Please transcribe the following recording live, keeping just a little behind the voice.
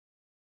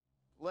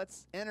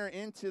let's enter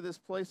into this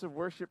place of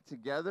worship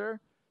together.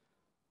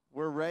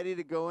 We're ready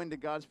to go into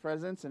God's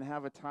presence and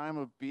have a time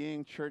of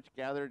being church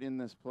gathered in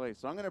this place.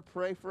 So I'm going to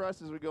pray for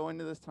us as we go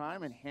into this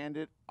time and hand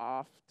it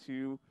off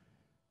to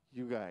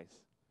you guys.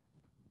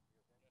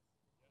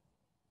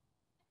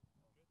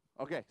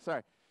 Okay,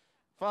 sorry.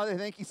 Father,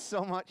 thank you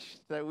so much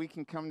that we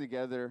can come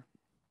together.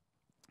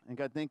 And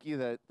God, thank you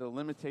that the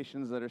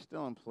limitations that are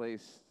still in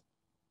place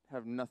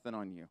have nothing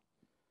on you.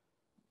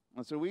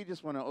 And so we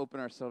just want to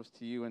open ourselves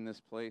to you in this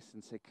place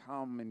and say,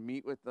 come and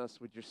meet with us.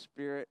 Would your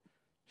Spirit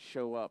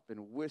show up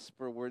and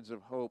whisper words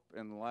of hope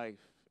and life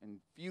and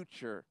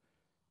future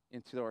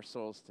into our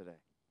souls today.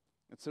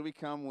 And so we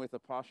come with a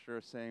posture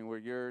of saying, we're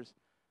yours,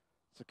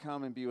 so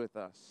come and be with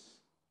us.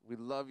 We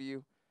love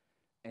you.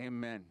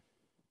 Amen.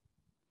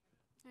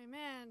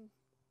 Amen.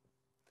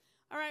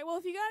 All right, well,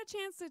 if you got a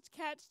chance to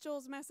catch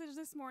Joel's message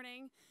this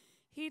morning,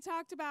 he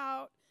talked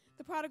about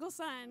the prodigal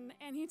son,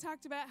 and he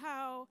talked about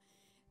how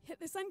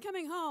the son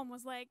coming home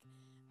was like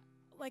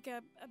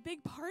a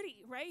big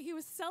party, right? He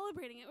was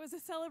celebrating. It was a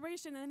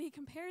celebration, and then he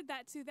compared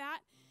that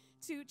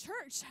to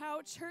church,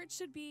 how church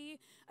should be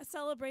a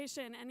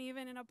celebration and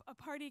even in a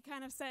party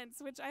kind of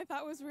sense, which I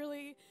thought was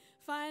really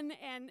fun,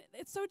 and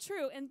it's so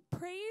true. And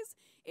praise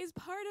is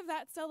part of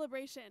that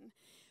celebration.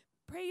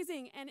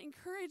 Praising and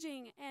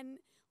encouraging and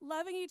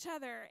loving each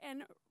other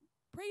and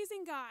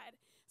praising God.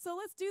 So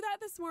let's do that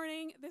this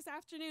morning, this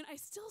afternoon. I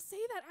still say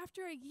that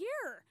after a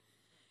year.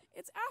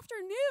 It's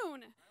afternoon. I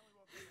only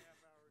woke up a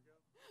half hour ago.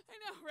 I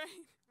know,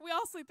 right? We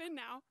all sleep in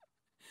now.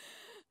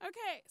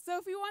 Okay, so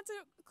if you want to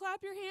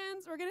clap your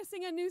hands, we're going to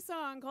sing a new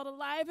song called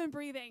Alive and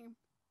Breathing.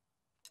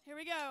 Here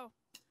we go.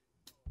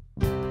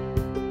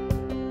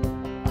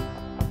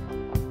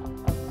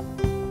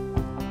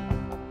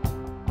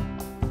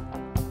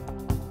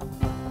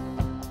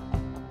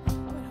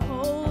 What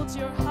holds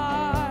your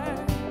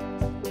heart?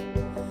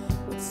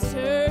 What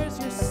stirs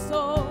your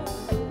soul?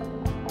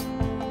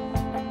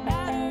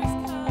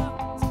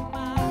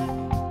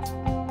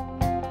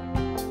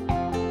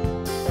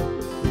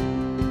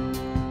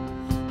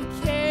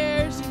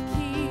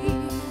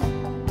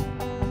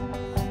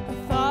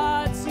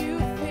 Thoughts you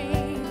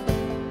think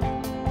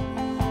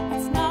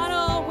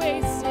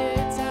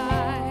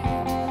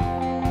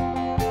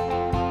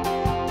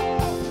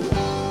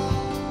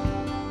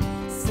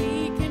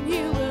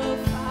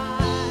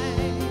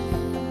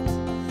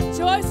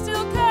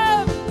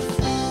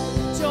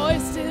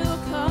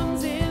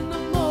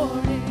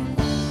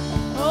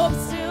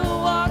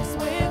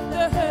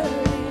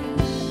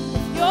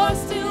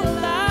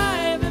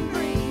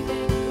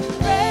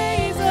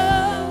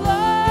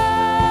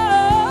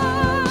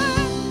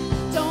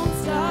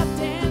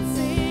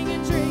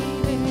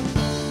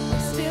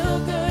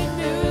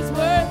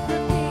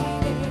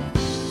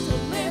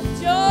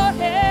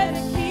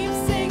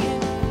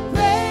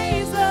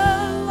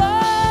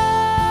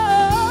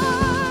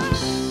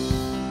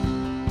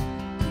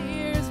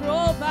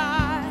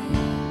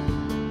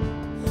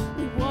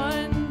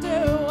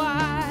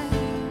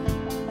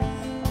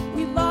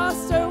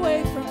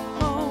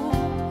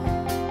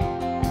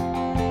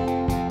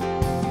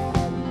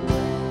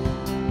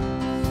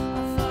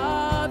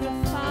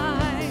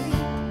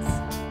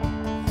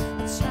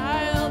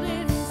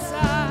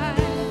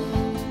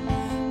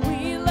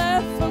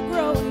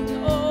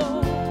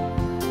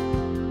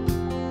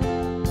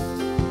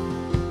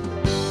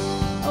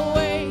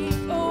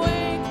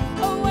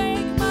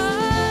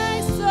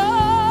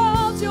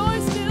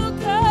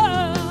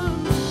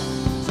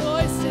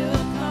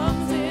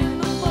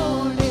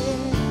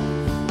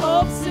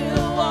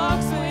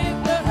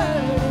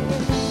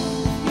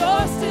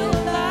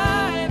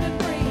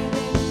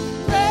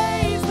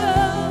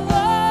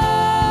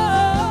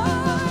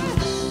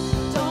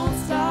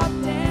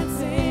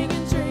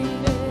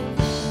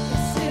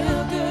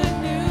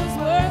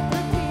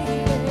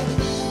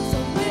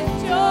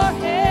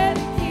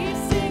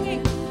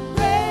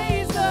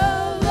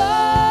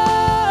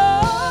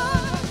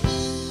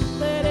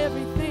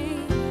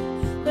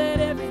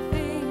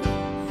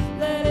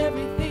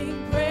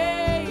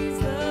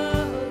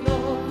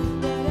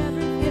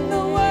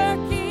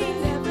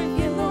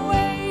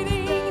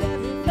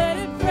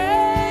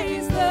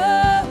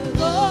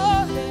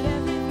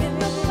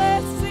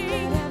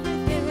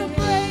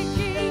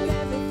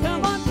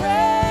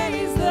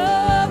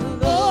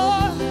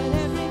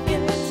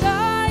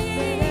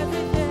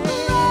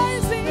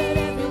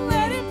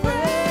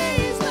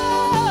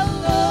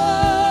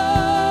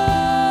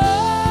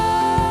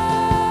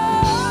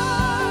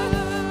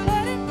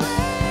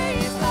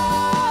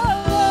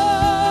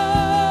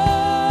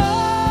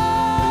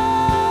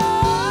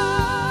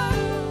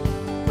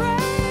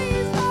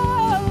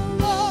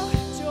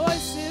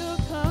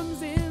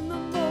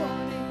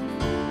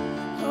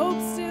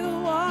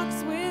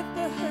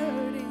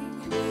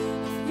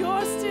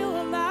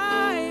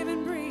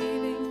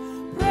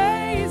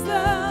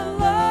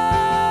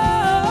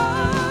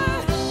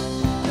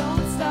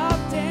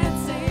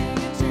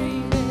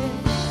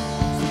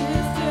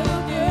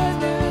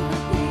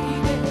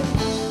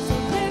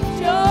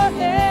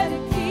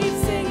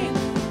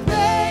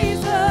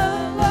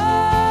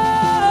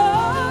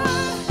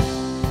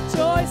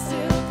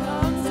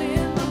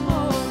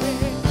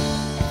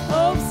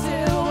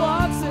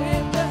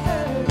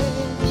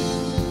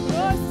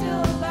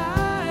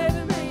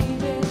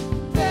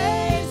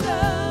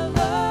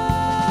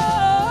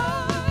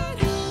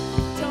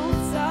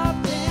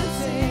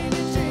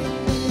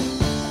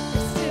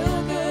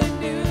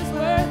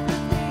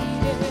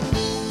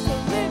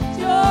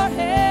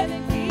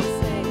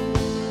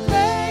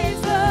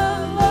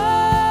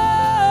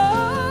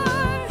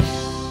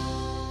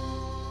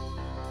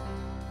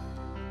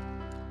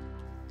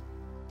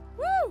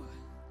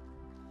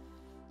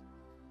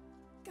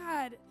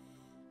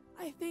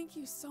thank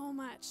you so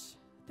much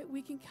that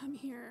we can come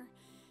here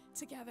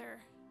together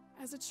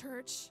as a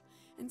church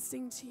and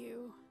sing to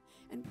you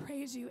and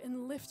praise you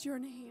and lift your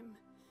name.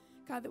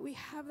 God, that we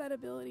have that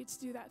ability to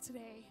do that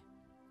today.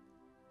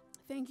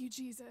 Thank you,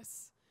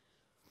 Jesus.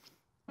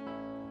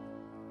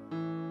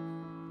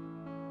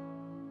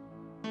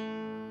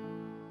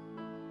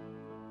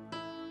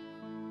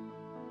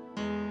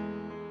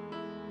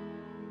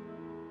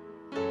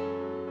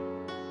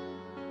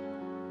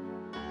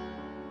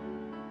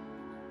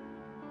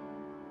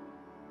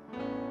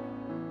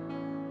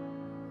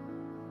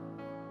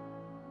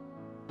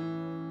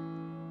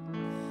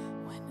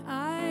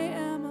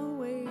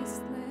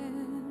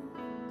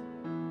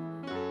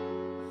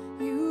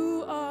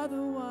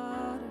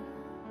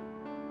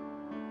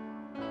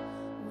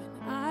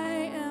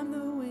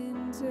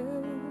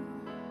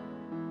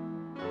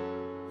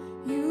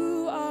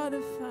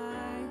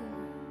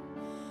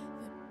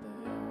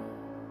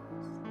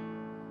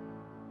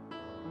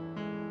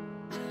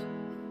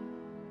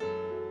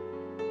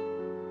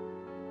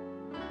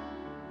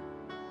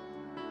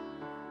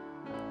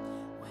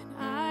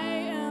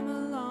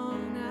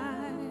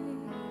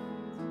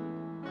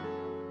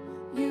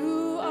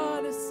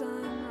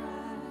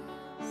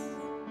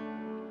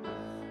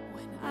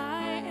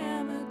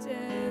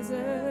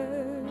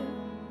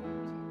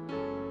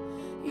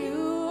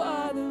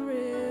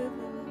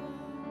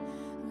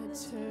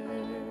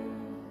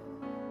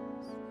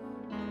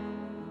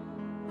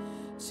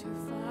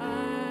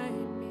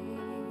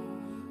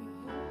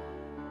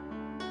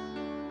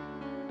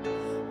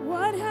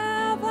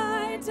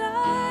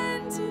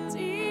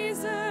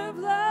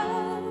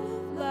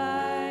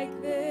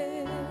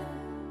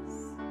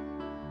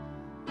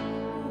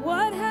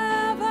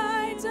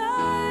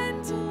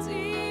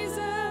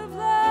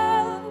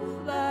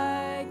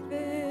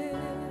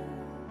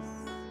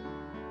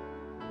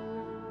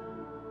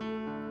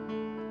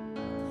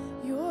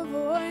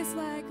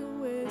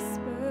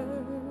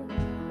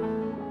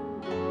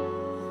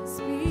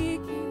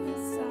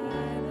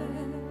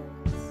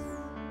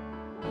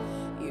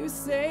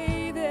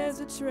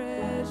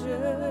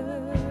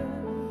 Treasure.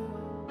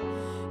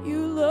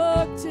 You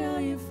look till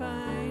you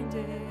find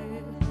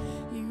it.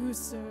 You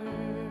search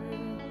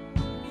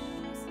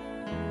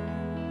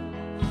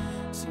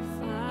to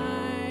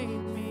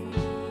find me.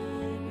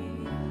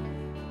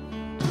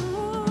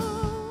 Oh,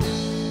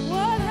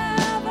 what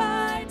have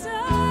I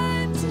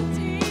done to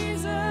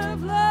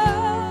deserve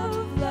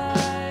love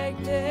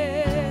like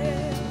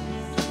this?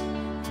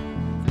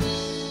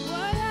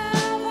 What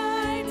have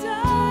I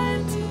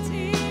done to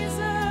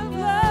deserve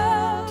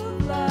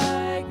love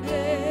like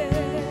this?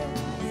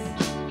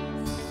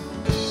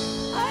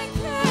 I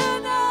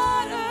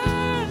cannot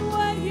earn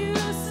what you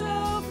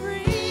so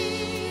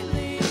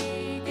freely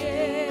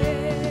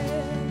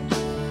give.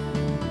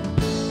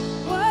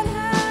 What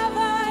have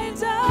I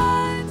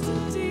done to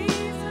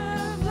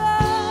deserve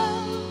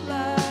love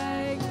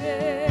like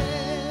this?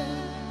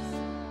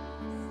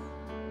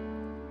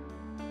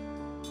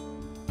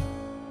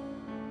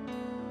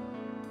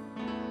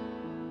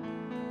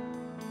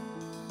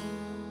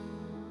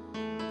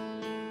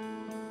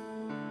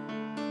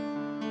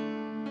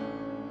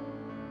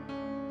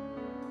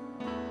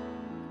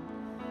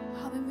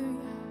 Hallelujah.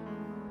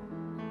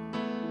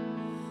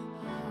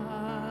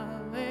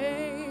 Hallelujah.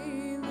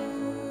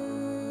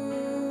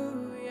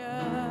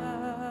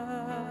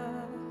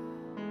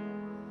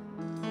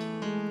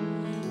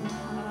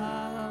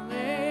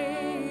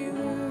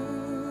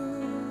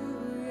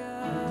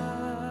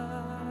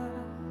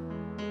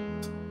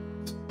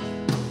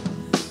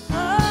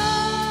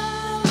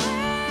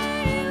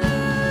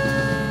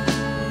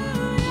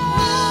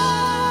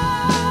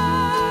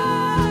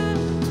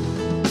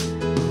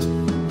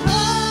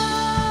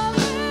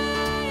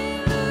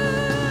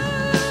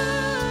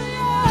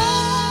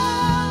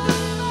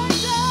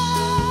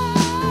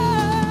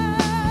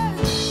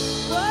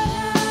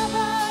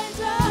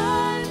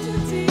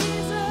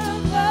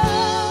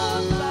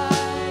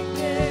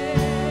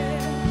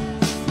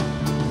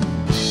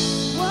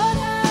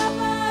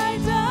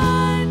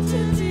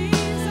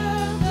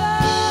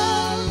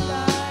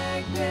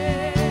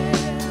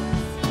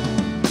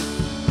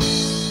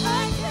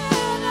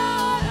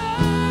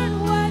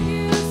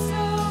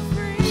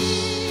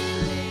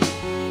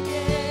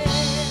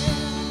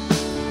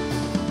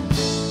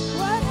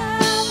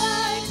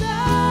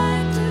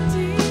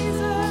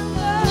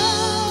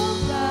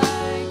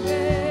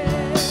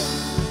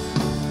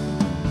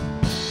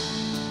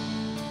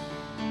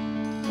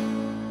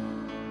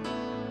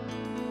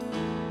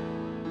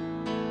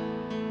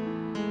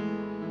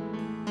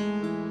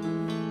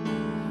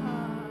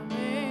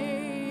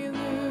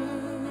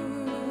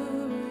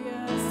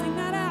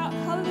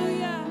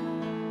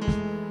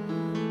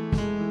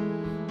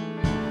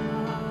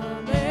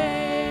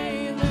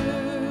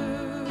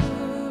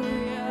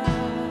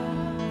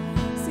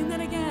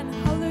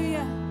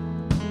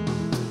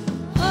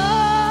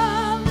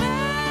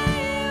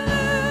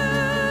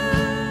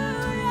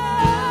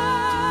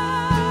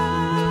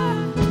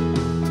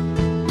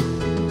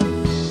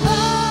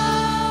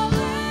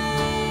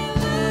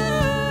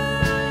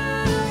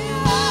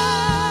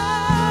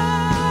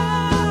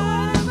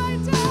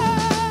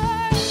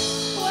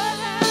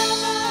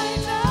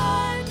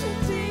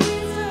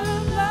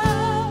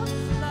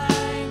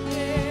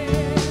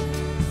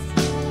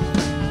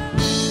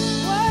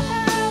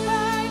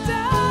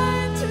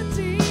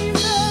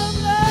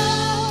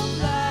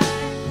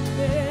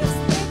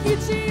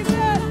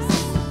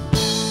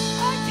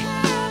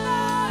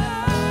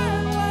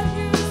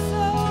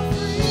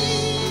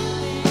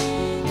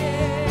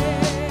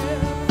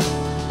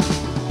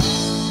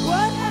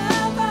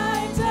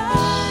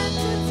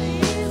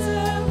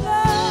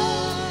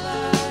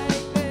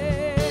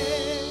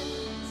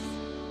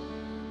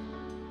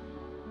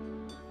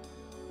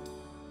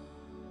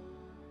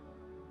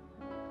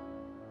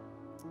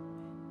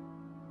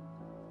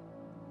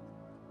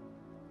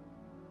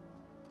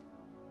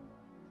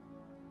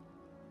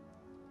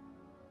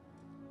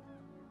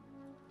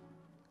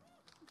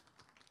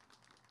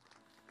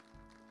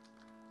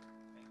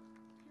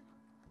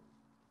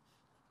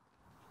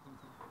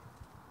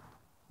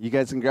 You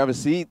guys can grab a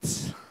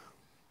seat.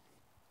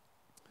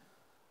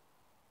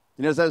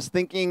 You know, as I was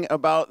thinking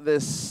about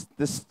this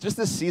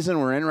season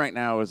we're in right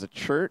now as a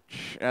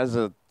church, as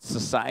a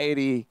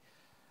society,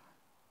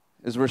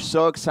 as we're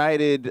so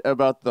excited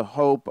about the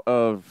hope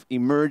of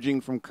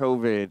emerging from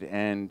COVID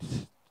and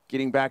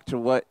getting back to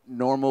what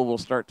normal will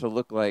start to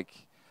look like,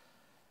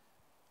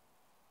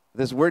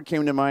 this word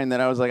came to mind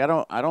that I was like,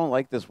 I don't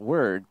like this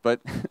word,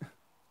 but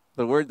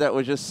the word that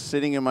was just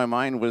sitting in my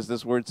mind was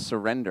this word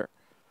surrender.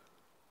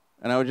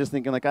 And I was just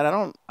thinking, like, I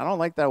don't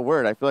like that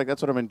word. I feel like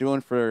that's what I've been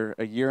doing for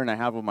a year and a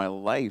half of my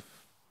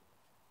life.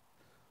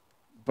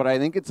 But I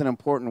think it's an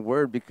important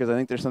word because I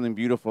think there's something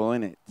beautiful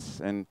in it.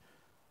 And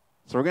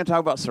so we're going to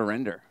talk about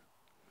surrender.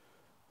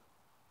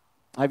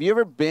 Have you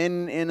ever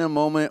been in a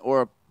moment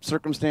or a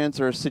circumstance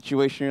or a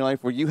situation in your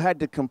life where you had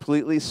to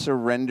completely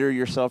surrender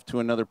yourself to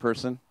another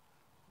person?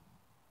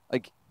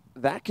 Like,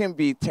 that can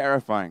be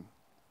terrifying.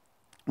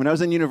 When I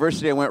was in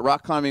university, I went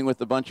rock climbing with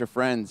a bunch of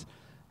friends.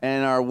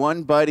 And our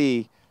one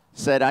buddy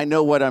said, I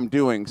know what I'm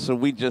doing. So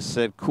we just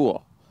said,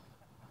 cool.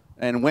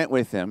 And went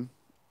with him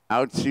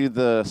out to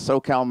the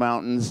SoCal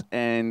mountains.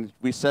 And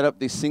we set up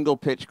these single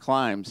pitch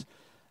climbs.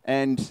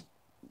 And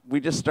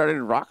we just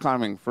started rock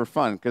climbing for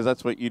fun, because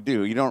that's what you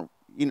do.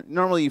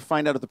 Normally you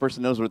find out if the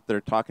person knows what they're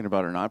talking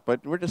about or not,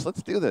 but we're just,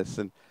 let's do this.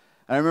 And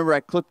I remember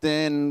I clipped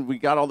in, we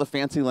got all the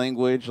fancy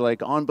language,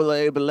 like on,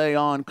 belay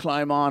on,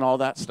 climb on, all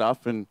that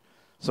stuff. And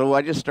so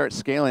I just start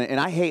scaling. And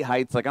I hate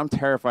heights. Like, I'm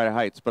terrified of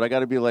heights, but I got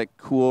to be, like,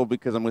 cool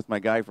because I'm with my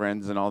guy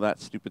friends and all that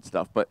stupid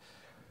stuff. But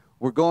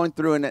we're going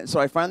through, and so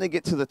I finally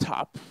get to the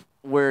top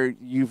where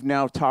you've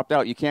now topped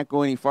out. You can't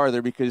go any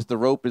farther because the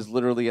rope is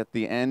literally at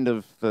the end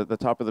of the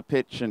top of the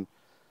pitch. And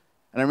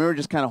I remember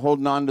just kind of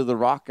holding on to the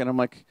rock, and I'm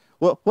like,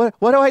 well, what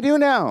do I do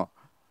now?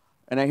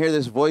 And I hear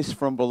this voice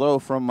from below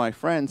from my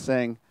friend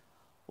saying,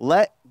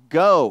 let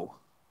go.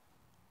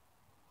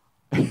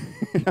 I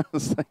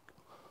was like,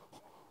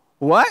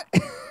 what?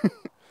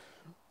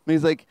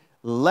 He's like,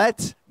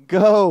 let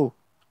go.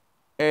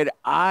 And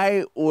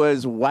I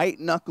was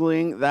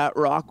white-knuckling that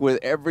rock with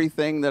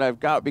everything that I've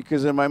got,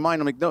 because in my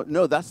mind, I'm like,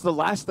 no, that's the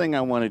last thing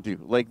I want to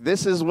do. Like,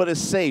 this is what is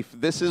safe.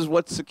 This is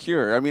what's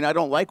secure. I mean, I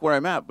don't like where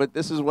I'm at, but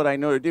this is what I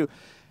know to do.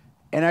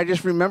 And I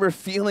just remember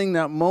feeling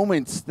that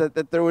moment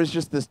that there was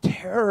just this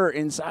terror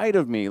inside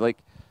of me. Like,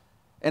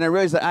 and I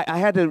realized that I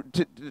had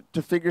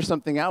to figure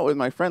something out with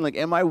my friend. Like,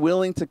 am I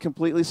willing to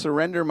completely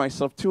surrender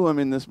myself to him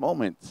in this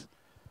moment?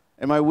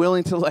 Am I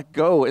willing to let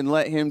go and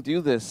let him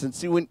do this? And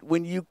see,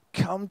 when you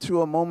come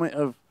to a moment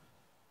of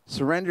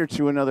surrender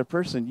to another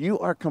person, you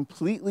are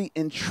completely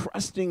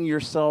entrusting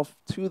yourself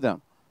to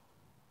them,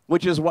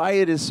 which is why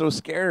it is so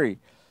scary,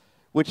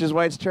 which is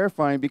why it's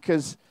terrifying,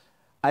 because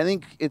I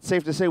think it's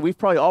safe to say we've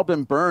probably all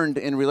been burned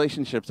in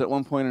relationships at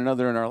one point or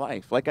another in our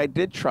life. Like, I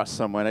did trust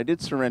someone, I did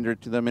surrender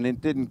to them, and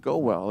it didn't go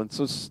well. And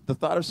so the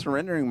thought of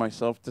surrendering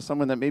myself to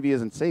someone that maybe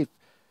isn't safe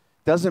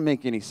doesn't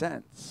make any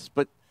sense.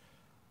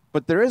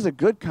 But there is a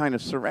good kind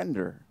of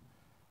surrender.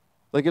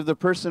 Like, if the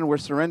person we're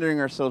surrendering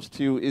ourselves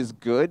to is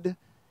good,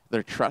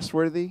 they're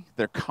trustworthy,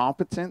 they're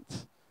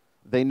competent,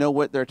 they know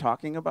what they're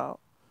talking about.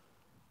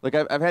 Like,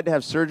 I've had to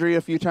have surgery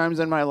a few times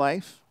in my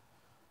life.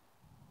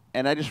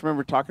 And I just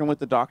remember talking with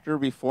the doctor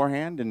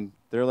beforehand, and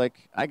they're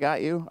like, I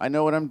got you. I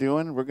know what I'm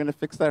doing. We're going to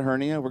fix that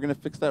hernia. We're going to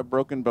fix that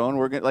broken bone.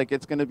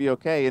 It's going to be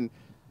okay. And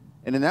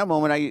in that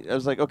moment, I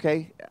was like,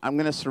 okay, I'm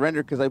going to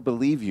surrender because I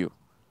believe you.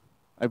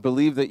 I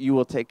believe that you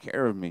will take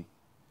care of me.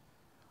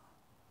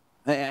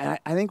 I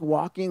think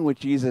walking with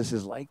Jesus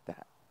is like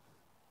that.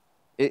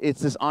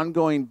 It's this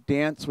ongoing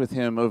dance with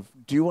him of,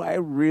 do I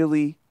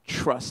really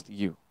trust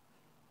you?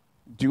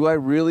 Do I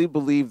really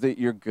believe that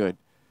you're good?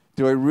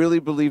 Do I really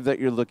believe that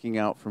you're looking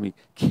out for me?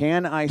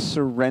 Can I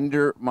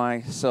surrender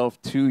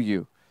myself to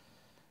you?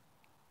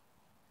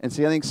 And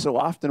see, I think so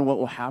often what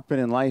will happen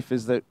in life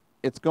is that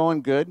it's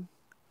going good,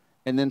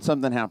 and then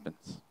something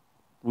happens.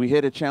 We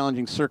hit a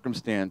challenging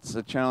circumstance,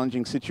 a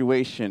challenging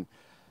situation.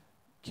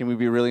 Can we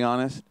be really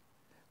honest?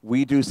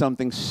 We do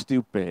something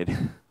stupid.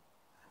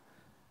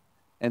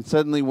 And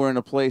suddenly we're in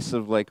a place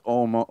of like,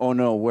 oh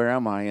no, where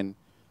am I?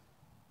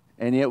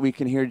 And yet we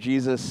can hear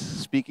Jesus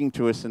speaking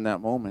to us in that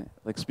moment,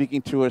 like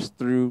speaking to us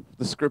through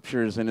the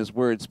scriptures and his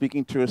word,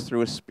 speaking to us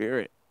through his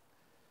spirit.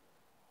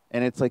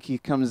 And it's like he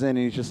comes in and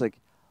he's just like,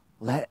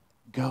 let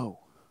go.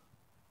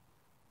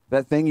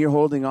 That thing you're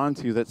holding on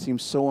to that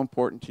seems so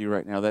important to you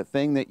right now, that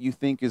thing that you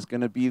think is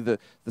going to be the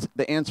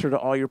answer to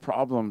all your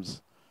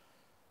problems,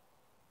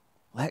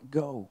 let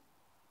go.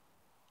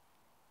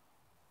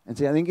 And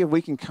see, I think if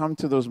we can come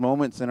to those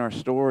moments in our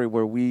story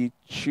where we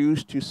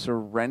choose to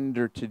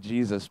surrender to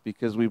Jesus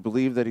because we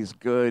believe that he's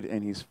good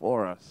and he's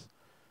for us,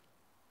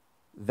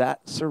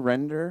 that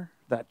surrender,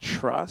 that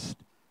trust,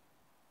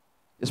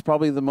 is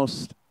probably the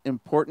most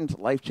important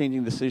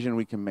life-changing decision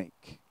we can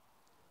make.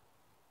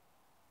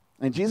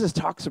 And Jesus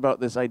talks about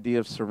this idea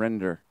of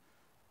surrender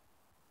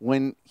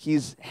when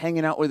he's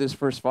hanging out with his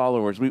first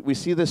followers. We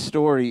see this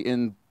story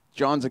in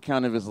John's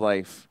account of his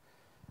life.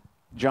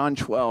 John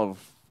 12,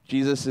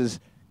 Jesus is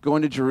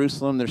going to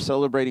Jerusalem. They're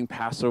celebrating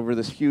Passover,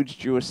 this huge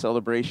Jewish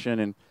celebration.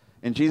 And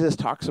And Jesus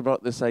talks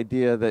about this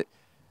idea that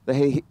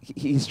hey,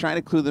 he's trying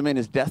to clue them in.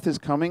 His death is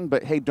coming,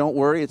 but hey, don't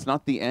worry, it's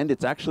not the end.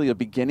 It's actually a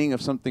beginning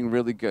of something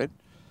really good.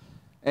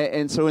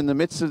 And so in the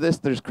midst of this,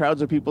 there's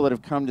crowds of people that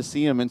have come to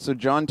see him. And so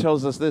John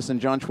tells us this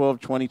in John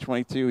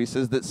 12:20-22. He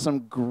says that some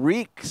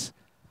Greeks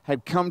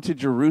had come to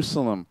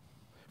Jerusalem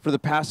for the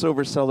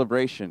Passover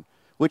celebration,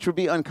 which would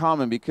be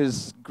uncommon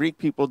because Greek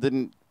people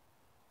didn't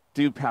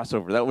do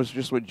Passover. That was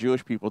just what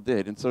Jewish people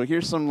did. And so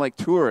here's some like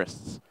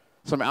tourists,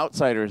 some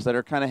outsiders that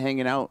are kind of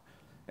hanging out.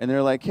 And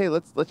they're like, hey,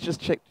 let's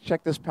just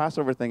check this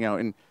Passover thing out.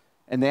 And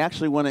they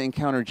actually want to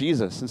encounter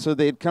Jesus. And so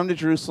they had come to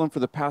Jerusalem for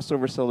the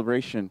Passover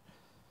celebration.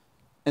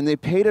 And they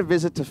paid a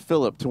visit to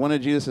Philip, to one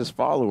of Jesus'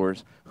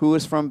 followers, who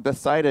was from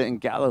Bethsaida in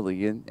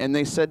Galilee. And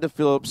they said to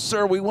Philip,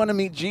 sir, we want to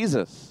meet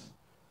Jesus.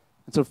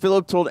 And so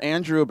Philip told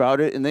Andrew about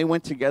it, and they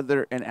went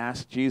together and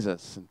asked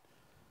Jesus.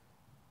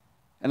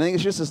 And I think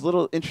it's just this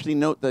little interesting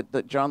note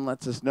that John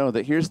lets us know,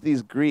 that here's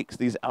these Greeks,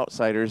 these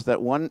outsiders, that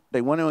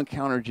they want to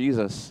encounter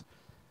Jesus,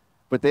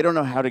 but they don't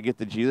know how to get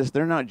to Jesus.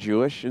 They're not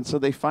Jewish, and so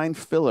they find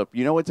Philip.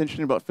 You know what's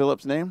interesting about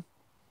Philip's name?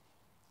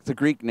 It's a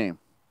Greek name.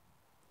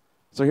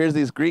 So here's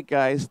these Greek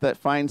guys that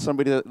find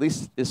somebody that at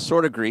least is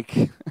sort of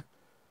Greek,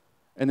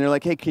 and they're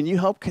like, hey, can you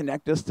help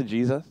connect us to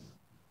Jesus?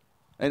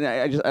 And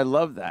I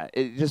love that.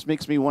 It just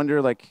makes me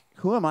wonder, like,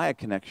 who am I a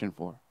connection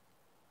for?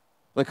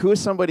 Like, who is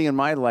somebody in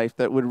my life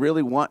that would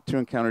really want to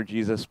encounter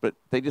Jesus, but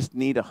they just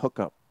need a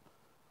hookup?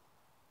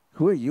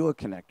 Who are you a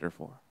connector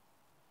for?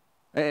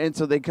 And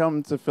so they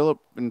come to Philip,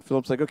 and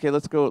Philip's like, okay,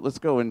 let's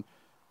go. And,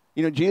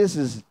 you know,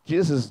 Jesus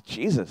is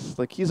Jesus.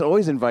 Like, he's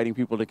always inviting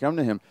people to come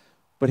to him.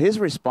 But his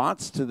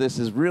response to this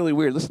is really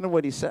weird. Listen to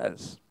what he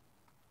says.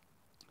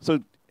 So,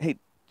 hey,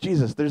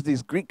 Jesus, there's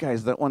these Greek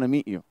guys that want to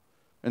meet you.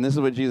 And this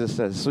is what Jesus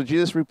says. So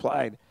Jesus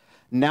replied,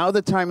 now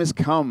the time has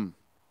come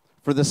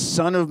for the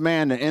Son of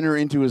Man to enter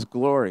into his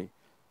glory.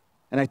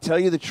 And I tell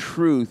you the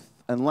truth,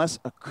 unless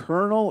a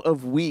kernel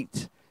of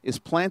wheat is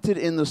planted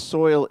in the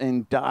soil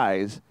and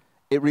dies,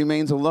 it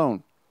remains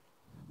alone.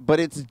 But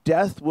its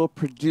death will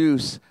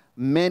produce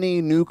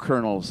many new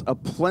kernels, a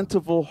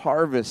plentiful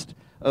harvest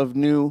of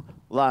new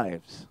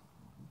lives.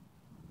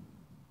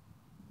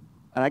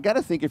 And I got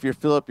to think, if you're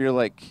Philip, you're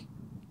like,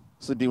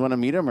 so do you want to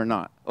meet him or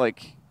not?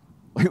 Like,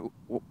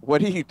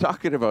 what are you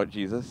talking about,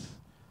 Jesus?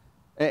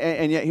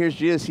 And yet here's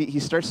Jesus. He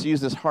starts to use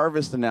this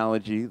harvest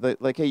analogy,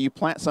 like, hey, you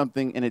plant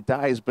something and it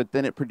dies, but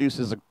then it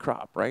produces a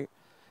crop, right?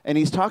 And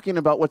he's talking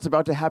about what's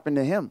about to happen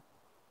to him.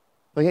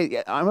 Like,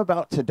 hey, I'm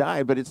about to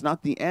die, but it's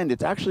not the end.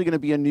 It's actually going to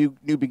be a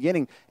new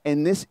beginning,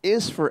 and this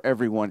is for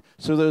everyone.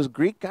 So those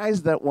Greek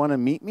guys that want to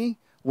meet me,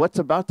 what's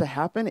about to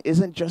happen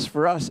isn't just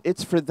for us.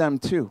 It's for them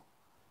too.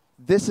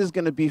 This is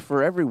going to be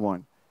for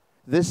everyone.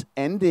 This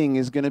ending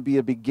is going to be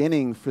a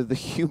beginning for the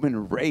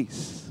human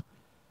race.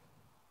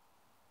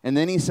 And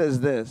then he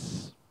says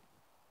this.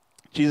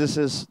 Jesus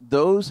says,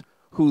 those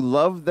who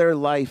love their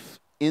life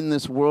in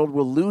this world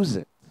will lose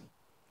it.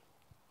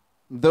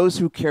 Those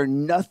who care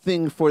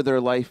nothing for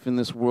their life in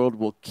this world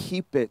will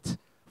keep it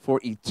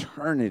for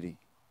eternity.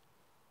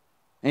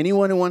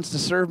 Anyone who wants to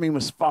serve me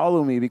must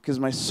follow me, because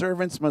my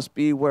servants must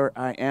be where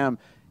I am,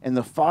 and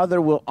the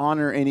Father will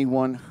honor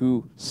anyone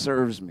who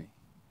serves me.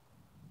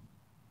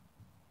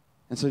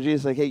 And so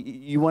Jesus is like, hey,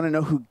 you want to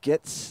know who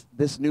gets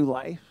this new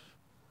life?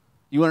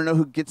 You want to know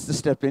who gets to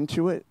step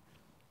into it?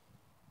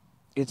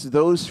 It's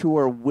those who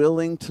are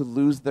willing to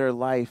lose their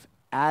life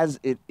as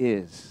it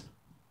is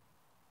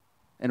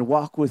and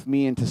walk with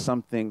me into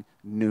something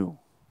new.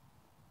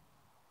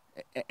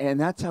 And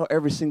that's how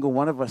every single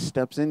one of us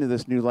steps into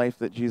this new life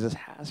that Jesus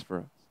has for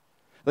us.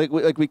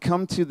 Like we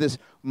come to this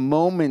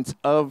moment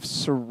of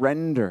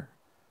surrender,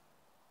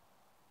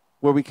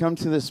 where we come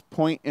to this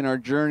point in our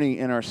journey,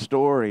 in our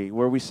story,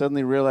 where we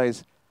suddenly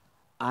realize,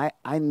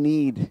 I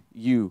need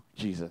you,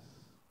 Jesus.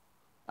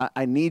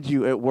 I need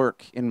you at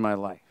work in my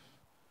life.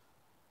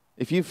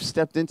 If you've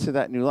stepped into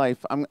that new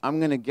life, I'm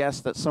going to guess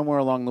that somewhere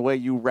along the way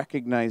you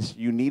recognize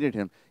you needed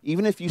him.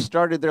 Even if you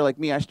started there like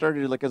me, I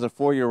started like as a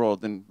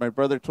 4-year-old, and my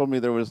brother told me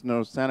there was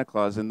no Santa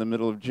Claus in the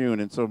middle of June,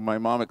 and so my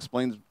mom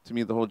explained to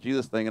me the whole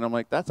Jesus thing, and I'm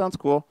like, that sounds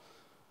cool.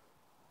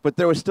 But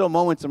there were still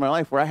moments in my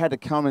life where I had to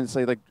come and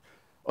say, like,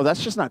 oh,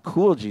 that's just not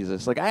cool,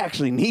 Jesus. Like, I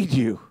actually need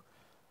you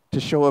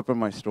to show up in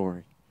my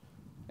story.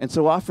 And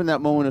so often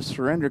that moment of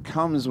surrender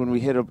comes when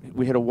we hit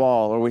a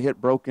wall, or we hit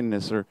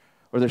brokenness, or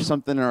there's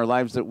something in our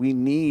lives that we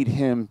need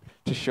him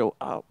to show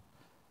up.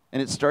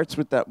 And it starts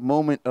with that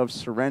moment of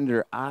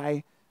surrender.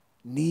 I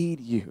need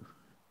you.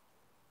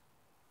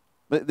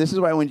 But this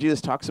is why when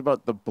Jesus talks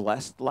about the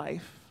blessed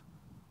life,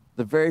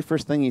 the very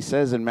first thing he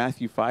says in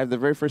Matthew 5, the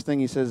very first thing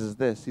he says is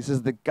this. He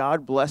says that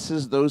God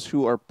blesses those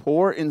who are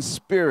poor in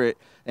spirit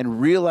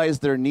and realize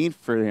their need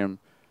for him,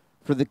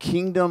 for the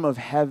kingdom of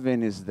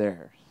heaven is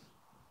theirs.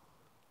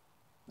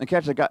 And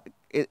catch that, God,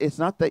 it's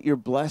not that you're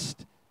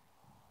blessed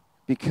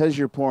because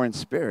you're poor in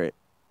spirit.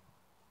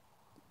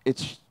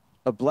 It's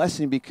a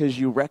blessing because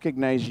you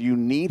recognize you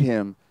need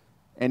him,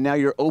 and now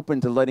you're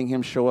open to letting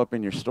him show up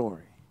in your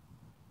story.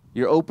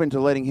 You're open to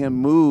letting him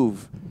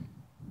move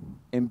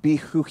and be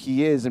who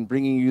he is and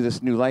bringing you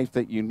this new life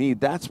that you need.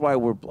 That's why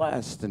we're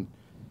blessed. And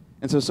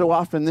so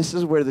often this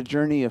is where the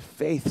journey of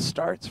faith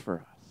starts for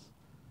us.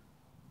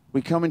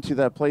 We come into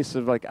that place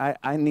of like,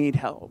 I need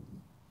help.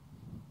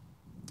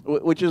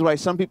 Which is why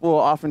some people will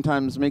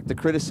oftentimes make the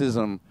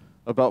criticism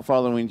about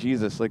following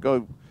Jesus. Like,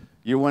 oh,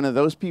 you're one of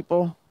those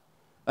people?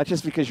 That's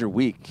just because you're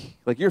weak.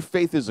 Like, your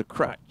faith is a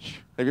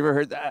crutch. Have you ever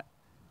heard that?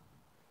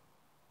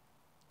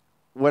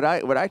 What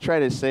I try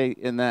to say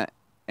in that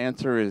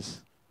answer is,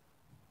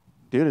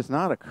 dude, it's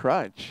not a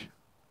crutch.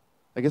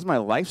 Like, it's my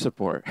life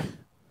support.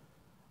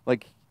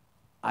 Like,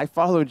 I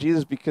follow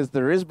Jesus because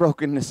there is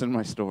brokenness in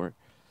my story.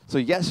 So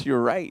yes,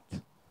 you're right.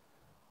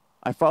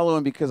 I follow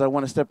him because I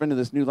want to step into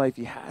this new life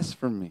he has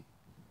for me.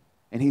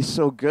 And he's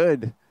so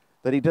good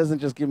that he doesn't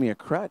just give me a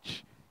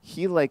crutch.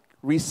 He like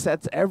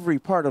resets every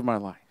part of my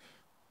life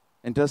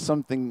and does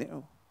something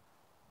new.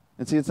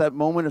 And see, it's that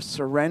moment of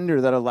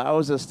surrender that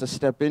allows us to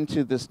step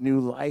into this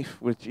new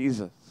life with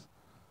Jesus.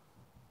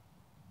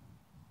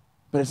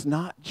 But it's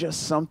not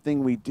just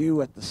something we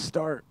do at the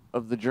start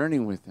of the journey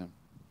with him.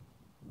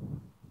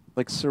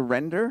 Like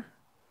surrender,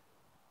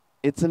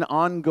 it's an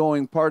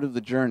ongoing part of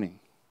the journey.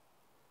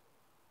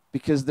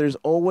 Because there's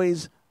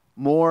always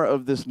more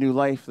of this new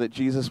life that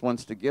Jesus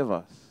wants to give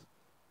us.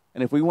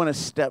 And if we want to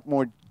step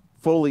more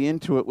fully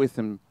into it with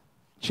him,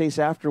 chase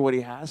after what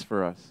he has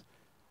for us,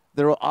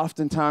 there will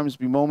oftentimes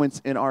be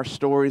moments in our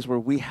stories where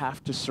we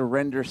have to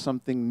surrender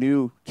something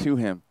new to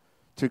him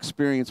to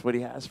experience what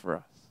he has for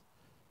us.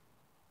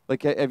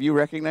 Like, have you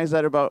recognized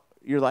that about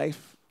your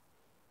life?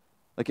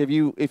 Like, if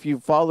you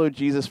followed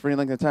Jesus for any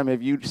length of time,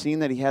 have you seen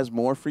that he has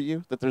more for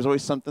you? That there's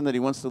always something that he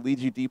wants to lead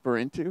you deeper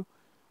into?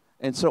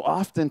 And so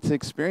often to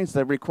experience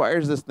that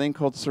requires this thing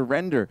called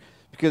surrender,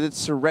 because it's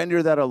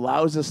surrender that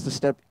allows us to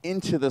step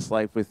into this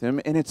life with him,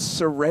 and it's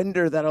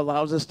surrender that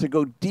allows us to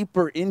go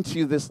deeper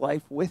into this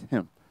life with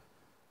him.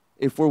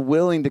 If we're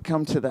willing to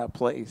come to that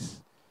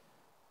place,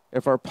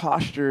 if our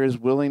posture is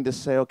willing to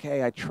say,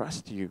 okay, I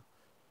trust you.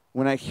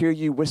 When I hear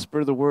you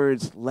whisper the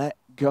words, let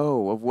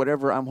go of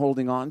whatever I'm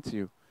holding on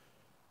to,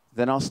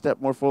 then I'll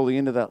step more fully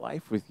into that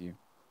life with you.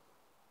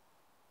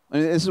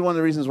 And this is one of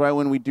the reasons why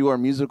when we do our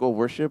musical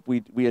worship,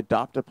 we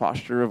adopt a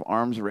posture of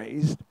arms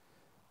raised,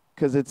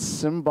 because it's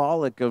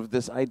symbolic of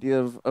this idea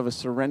of a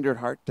surrendered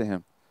heart to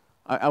him.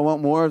 I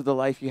want more of the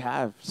life you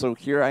have, so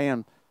here I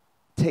am.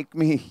 Take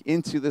me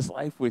into this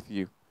life with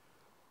you.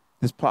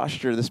 This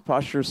posture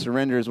of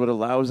surrender is what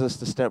allows us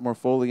to step more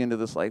fully into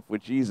this life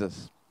with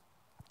Jesus,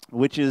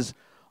 which is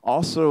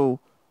also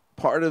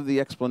part of the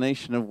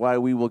explanation of why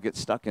we will get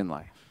stuck in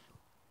life.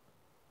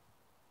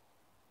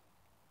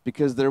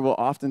 Because there will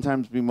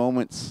oftentimes be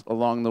moments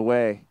along the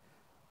way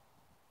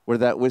where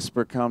that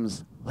whisper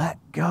comes, let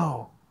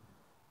go.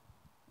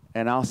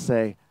 And I'll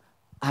say,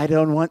 I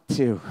don't want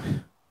to.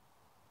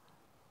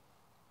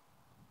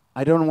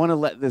 I don't want to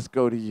let this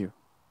go to you.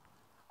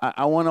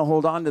 I want to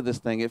hold on to this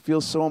thing. It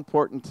feels so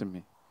important to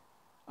me.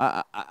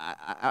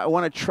 I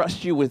want to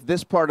trust you with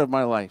this part of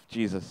my life,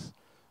 Jesus.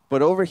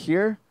 But over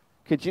here,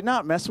 could you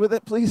not mess with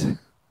it, please?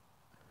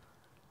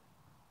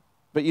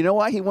 But you know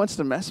why he wants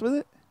to mess with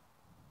it?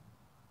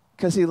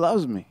 Because he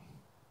loves me.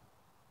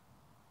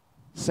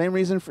 Same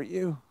reason for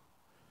you.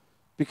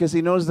 Because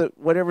he knows that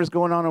whatever's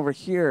going on over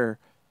here,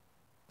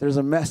 there's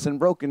a mess and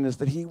brokenness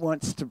that he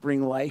wants to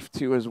bring life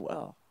to as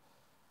well.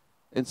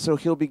 And so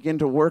he'll begin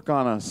to work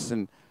on us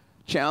and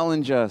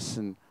challenge us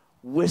and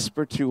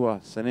whisper to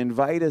us and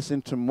invite us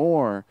into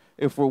more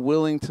if we're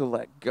willing to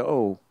let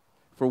go,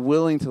 if we're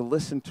willing to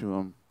listen to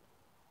him,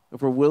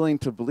 if we're willing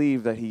to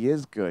believe that he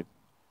is good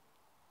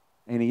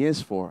and he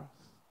is for us.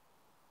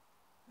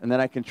 And then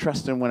I can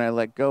trust him when I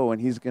let go,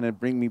 and he's going to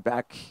bring me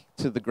back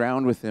to the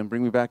ground with him,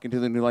 bring me back into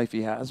the new life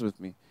he has with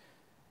me.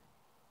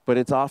 But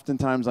it's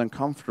oftentimes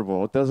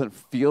uncomfortable. It doesn't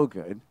feel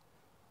good,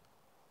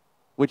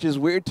 which is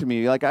weird to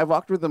me. Like, I've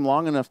walked with him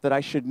long enough that I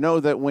should know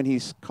that when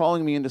he's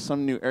calling me into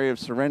some new area of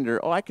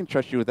surrender, oh, I can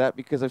trust you with that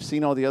because I've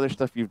seen all the other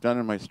stuff you've done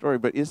in my story.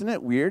 But isn't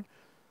it weird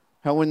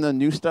how when the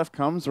new stuff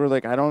comes, we're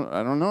like, I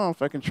don't know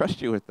if I can trust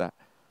you with that.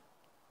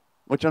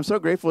 Which I'm so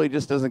grateful he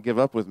just doesn't give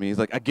up with me. He's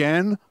like,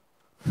 again?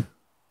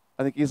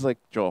 I think he's like,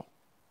 Joel,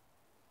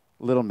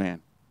 little man.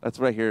 That's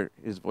what I hear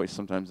his voice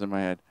sometimes in my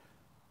head.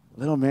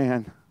 Little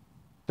man,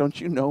 don't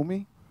you know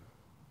me?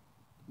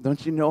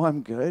 Don't you know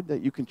I'm good,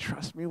 that you can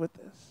trust me with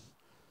this?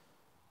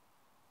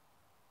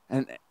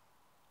 And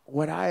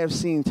what I have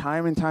seen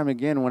time and time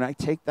again, when I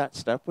take that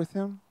step with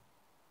him,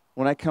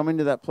 when I come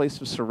into that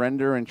place of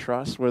surrender and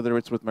trust, whether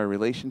it's with my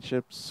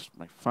relationships,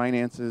 my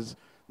finances,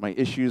 my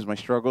issues, my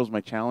struggles,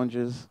 my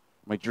challenges,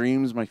 my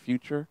dreams, my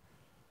future,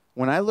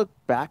 when I look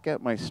back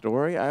at my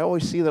story, I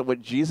always see that what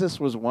Jesus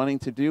was wanting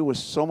to do was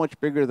so much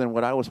bigger than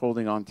what I was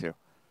holding on to.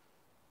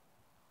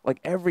 Like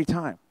every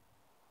time,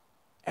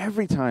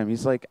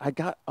 he's like, I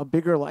got a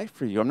bigger life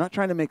for you. I'm not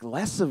trying to make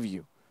less of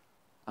you.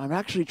 I'm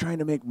actually trying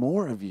to make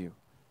more of you.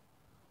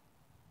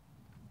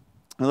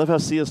 I love how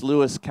C.S.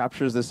 Lewis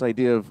captures this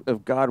idea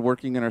of God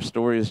working in our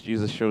story as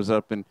Jesus shows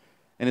up in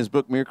his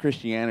book, Mere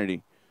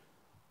Christianity.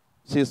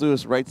 C.S.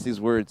 Lewis writes these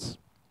words.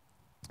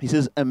 He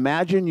says,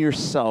 imagine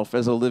yourself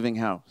as a living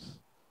house.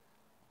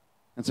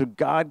 And so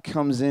God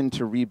comes in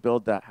to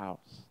rebuild that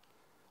house.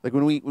 Like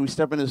when we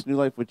step into this new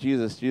life with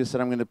Jesus, Jesus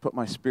said, I'm going to put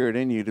my spirit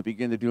in you to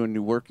begin to do a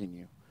new work in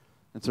you.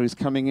 And so he's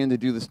coming in to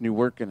do this new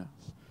work in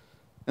us.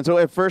 And so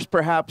at first,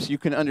 perhaps you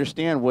can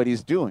understand what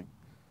he's doing.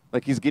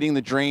 Like he's getting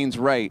the drains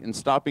right and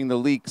stopping the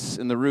leaks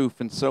in the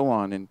roof and so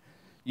on. And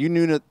you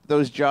knew that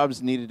those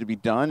jobs needed to be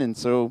done, and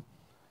so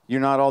you're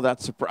not all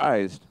that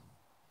surprised.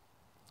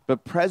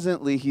 But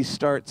presently, he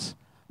starts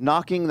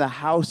knocking the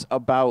house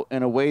about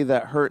in a way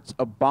that hurts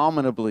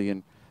abominably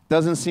and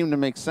doesn't seem to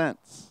make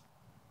sense.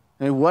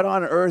 I mean, what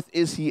on earth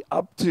is he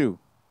up to?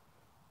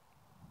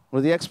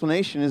 Well, the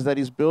explanation is that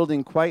he's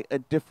building quite a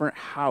different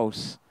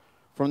house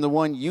from the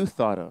one you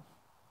thought of.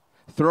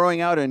 Throwing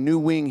out a new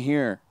wing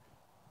here,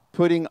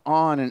 putting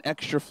on an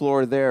extra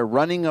floor there,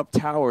 running up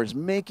towers,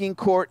 making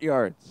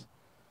courtyards.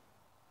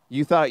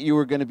 You thought you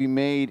were going to be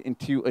made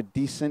into a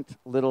decent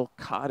little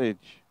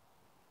cottage.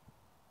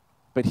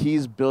 But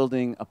he's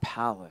building a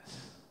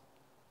palace.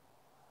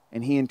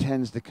 And he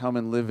intends to come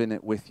and live in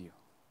it with you.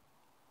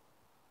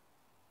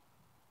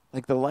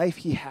 Like the life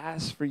he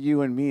has for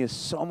you and me is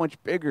so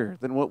much bigger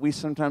than what we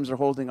sometimes are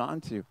holding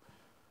on to,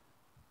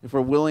 if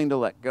we're willing to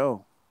let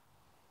go.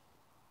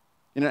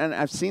 You know, and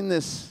I've seen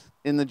this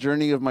in the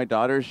journey of my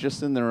daughters,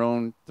 just in their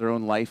own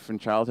life and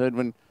childhood.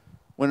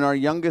 When our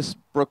youngest,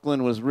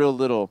 Brooklyn, was real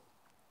little,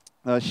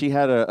 she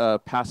had a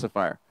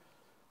pacifier.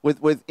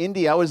 With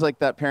Indy, I was like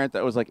that parent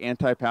that was like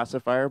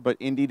anti-pacifier, but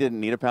Indy didn't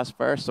need a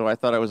pacifier, so I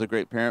thought I was a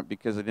great parent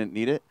because I didn't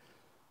need it.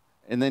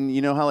 And then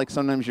you know how like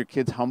sometimes your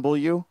kids humble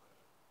you?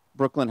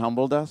 Brooklyn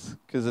humbled us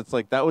because it's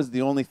like that was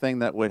the only thing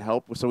that would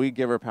help. So we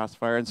give her a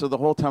pacifier. And so the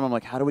whole time I'm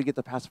like, how do we get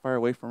the pacifier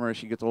away from her as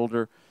she gets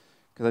older?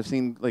 Because I've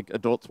seen like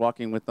adults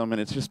walking with them,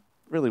 and it's just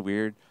really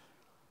weird.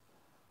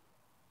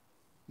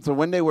 So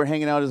one day we're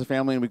hanging out as a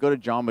family, and we go to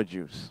Jamba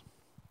Juice.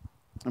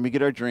 And we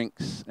get our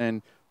drinks,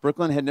 and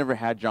Brooklyn had never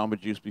had Jamba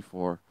Juice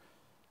before.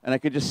 And I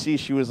could just see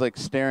she was like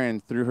staring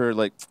through her,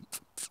 like,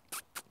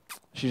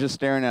 she's just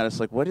staring at us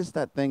like, what is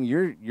that thing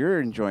you're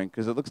enjoying?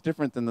 Because it looks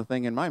different than the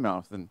thing in my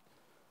mouth. And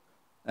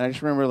I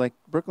just remember like,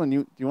 Brooklyn,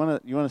 you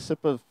want a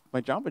sip of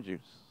my Jamba Juice?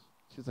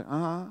 She's like,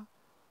 uh-huh.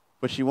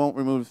 But she won't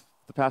remove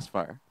the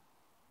pacifier.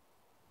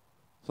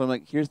 So I'm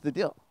like, here's the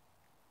deal.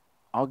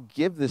 I'll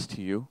give this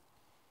to you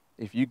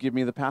if you give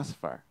me the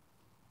pacifier.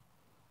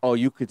 Oh,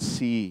 you could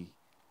see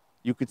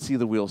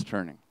the wheels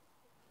turning.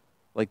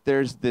 Like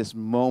there's this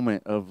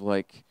moment of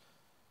like,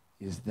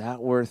 is that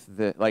worth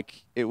the,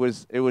 like it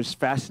was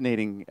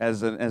fascinating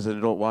as an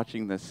adult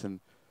watching this,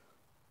 and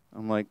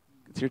I'm like,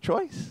 it's your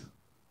choice.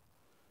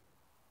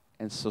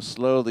 And so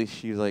slowly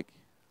she like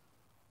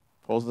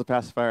pulls the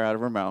pacifier out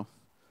of her mouth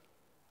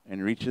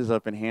and reaches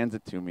up and hands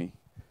it to me.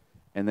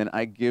 And then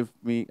I give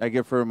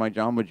her my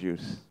Jamba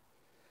Juice.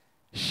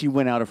 She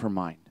went out of her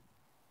mind.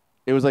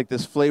 It was like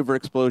this flavor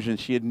explosion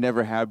she had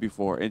never had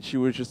before. And she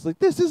was just like,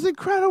 this is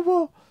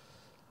incredible.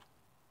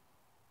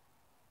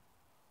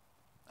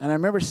 And I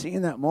remember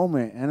seeing that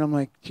moment, and I'm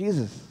like,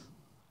 Jesus,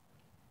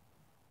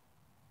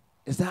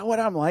 is that what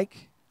I'm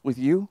like with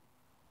you?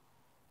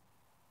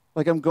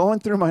 Like I'm going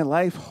through my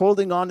life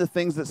holding on to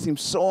things that seem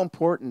so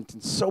important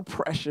and so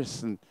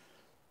precious and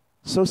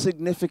so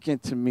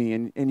significant to me,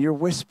 and you're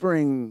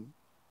whispering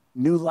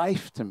new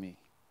life to me.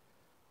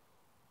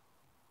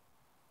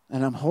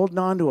 And I'm holding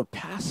on to a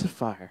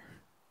pacifier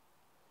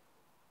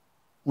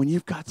when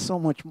you've got so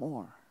much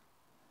more.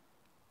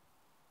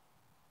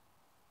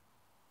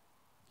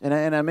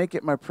 And I make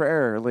it my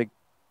prayer, like,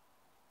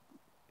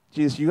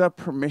 Jesus, you have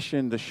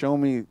permission to show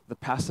me the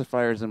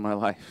pacifiers in my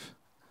life.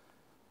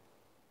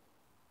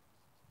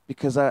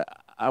 Because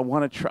I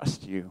want to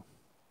trust you.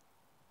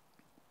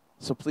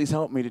 So please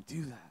help me to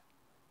do that.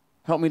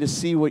 Help me to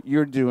see what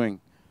you're doing.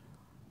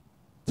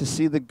 To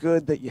see the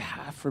good that you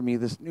have for me,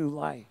 this new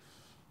life.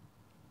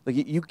 Like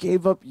you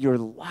gave up your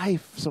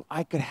life so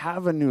I could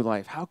have a new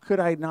life. How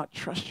could I not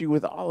trust you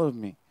with all of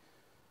me?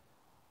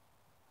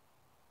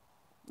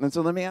 And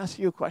so let me ask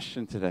you a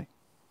question today.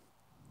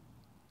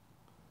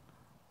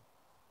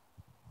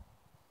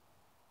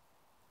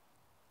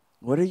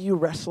 What are you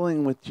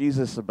wrestling with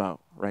Jesus about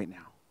right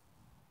now?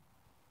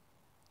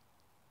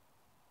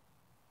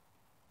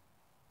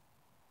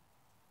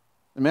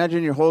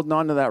 Imagine you're holding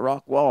on to that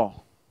rock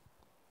wall.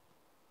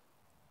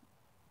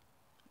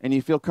 And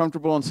you feel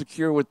comfortable and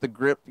secure with the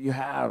grip you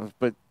have,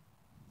 but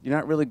you're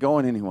not really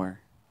going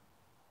anywhere.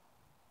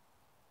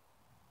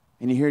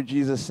 And you hear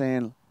Jesus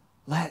saying,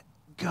 let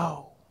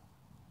go.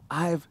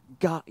 I've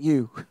got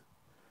you.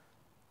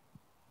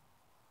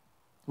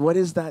 What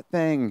is that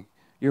thing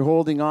you're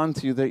holding on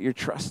to that you're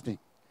trusting?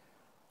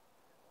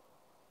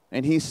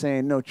 And he's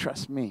saying, no,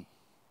 trust me.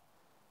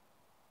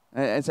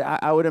 And so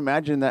I would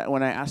imagine that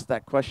when I ask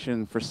that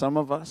question, for some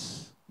of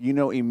us, you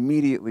know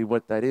immediately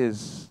what that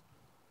is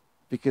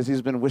because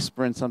he's been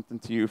whispering something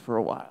to you for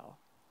a while.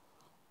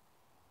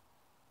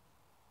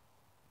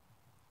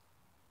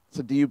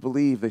 So do you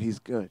believe that he's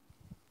good?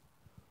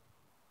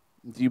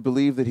 Do you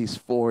believe that he's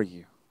for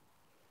you?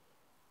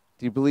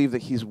 Do you believe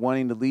that he's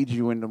wanting to lead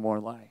you into more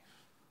life?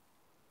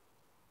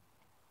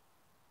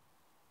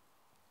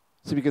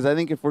 See, because I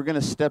think if we're going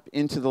to step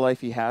into the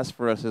life he has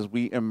for us as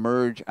we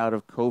emerge out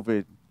of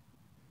COVID,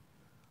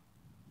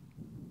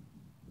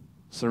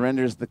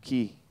 surrender's the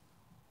key.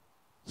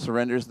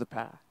 Surrender's the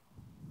path.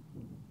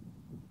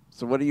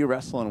 So what are you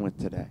wrestling with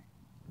today?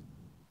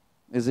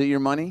 Is it your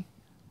money?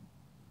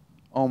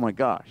 Oh my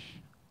gosh.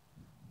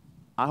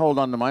 I hold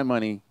on to my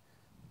money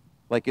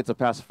like it's a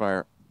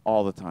pacifier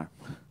all the time.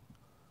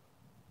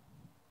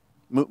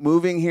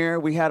 Moving here,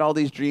 we had all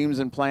these dreams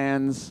and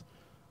plans,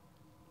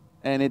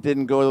 and it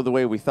didn't go the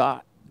way we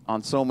thought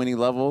on so many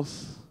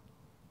levels.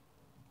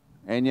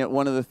 And yet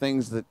one of the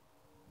things that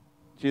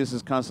Jesus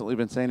has constantly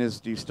been saying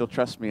is, do you still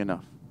trust me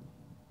enough?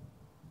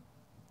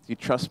 Do you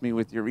trust me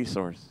with your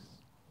resources?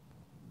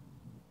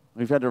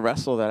 We've had to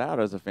wrestle that out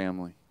as a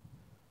family.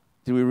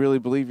 Do we really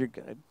believe you're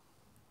good?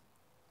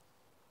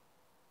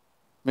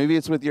 Maybe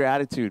it's with your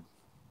attitude.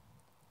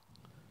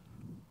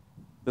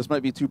 This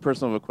might be too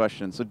personal of a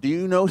question. So do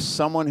you know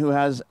someone who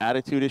has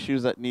attitude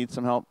issues that needs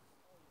some help?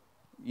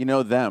 You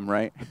know them,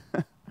 right?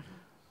 And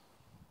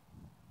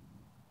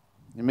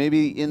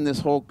maybe in this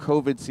whole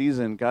COVID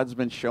season, God's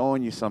been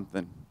showing you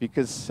something.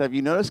 Because have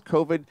you noticed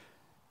COVID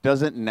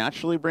doesn't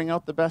naturally bring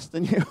out the best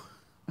in you?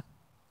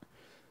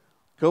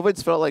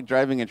 COVID's felt like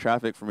driving in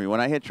traffic for me. When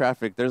I hit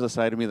traffic, there's a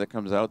side of me that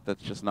comes out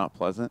that's just not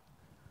pleasant.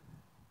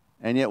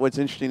 And yet what's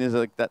interesting is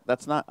like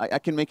that's not, I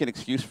can make an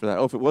excuse for that.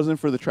 Oh, if it wasn't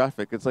for the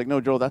traffic, it's like,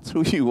 no, Joel, that's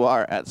who you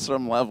are at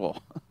some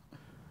level.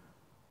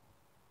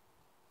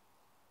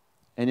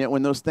 And yet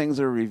when those things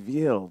are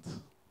revealed,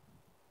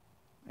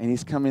 and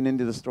he's coming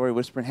into the story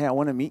whispering, hey, I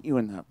want to meet you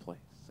in that place.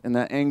 And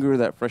that anger,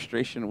 that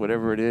frustration,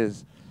 whatever it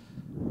is,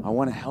 I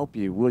want to help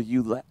you. Will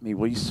you let me?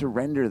 Will you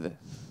surrender this?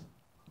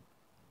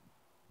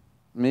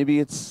 Maybe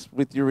it's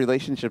with your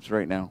relationships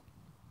right now.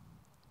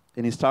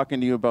 And he's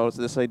talking to you about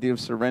this idea of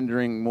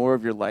surrendering more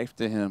of your life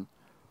to him.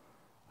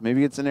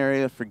 Maybe it's an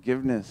area of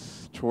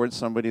forgiveness towards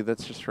somebody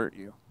that's just hurt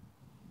you.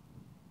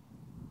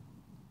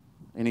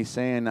 And he's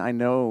saying, I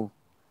know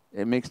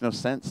it makes no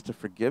sense to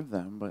forgive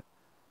them, but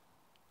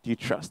do you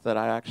trust that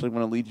I actually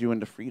want to lead you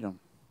into freedom?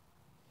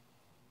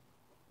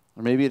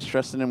 Or maybe it's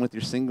trusting him with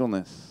your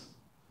singleness,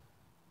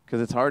 because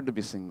it's hard to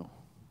be single.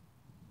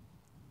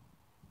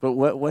 But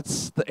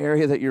what's the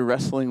area that you're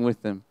wrestling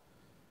with him?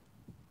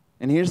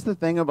 And here's the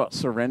thing about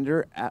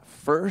surrender. At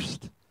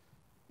first,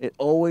 it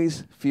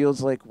always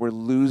feels like we're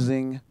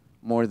losing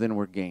more than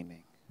we're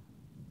gaining.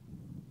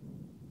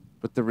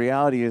 But the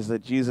reality is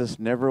that Jesus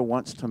never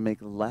wants to make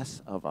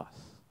less of us.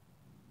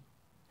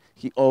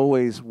 He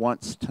always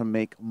wants to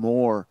make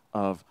more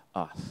of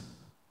us,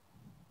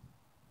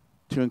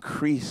 to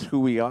increase who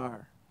we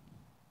are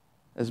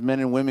as men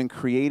and women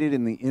created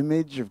in the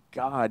image of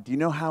God. Do you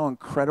know how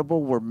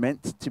incredible we're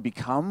meant to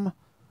become?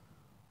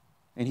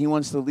 And he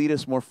wants to lead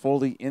us more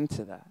fully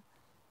into that,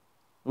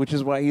 which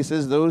is why he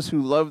says those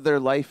who love their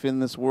life in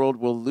this world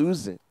will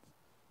lose it,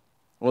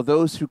 while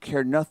those who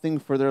care nothing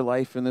for their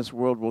life in this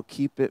world will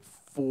keep it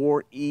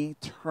for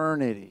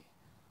eternity.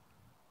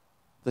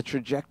 The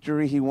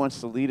trajectory he wants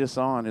to lead us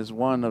on is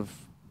one of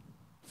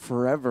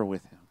forever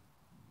with him.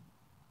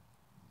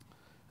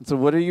 And so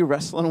what are you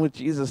wrestling with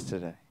Jesus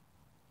today?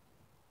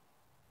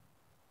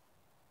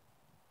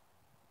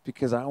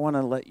 Because I want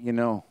to let you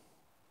know,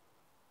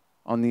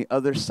 on the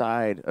other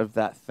side of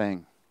that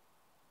thing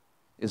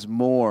is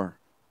more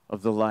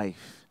of the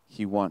life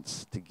he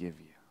wants to give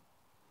you.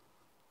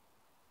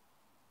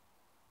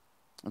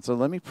 And so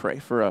let me pray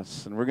for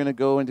us, and we're going to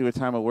go into a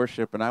time of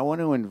worship, and I want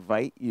to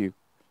invite you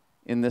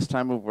in this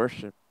time of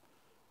worship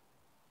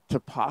to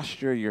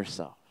posture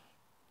yourself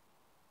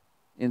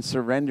in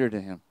surrender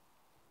to him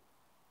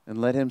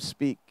and let him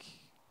speak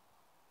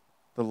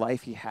the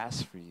life he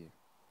has for you.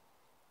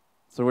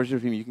 So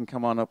worship team, you can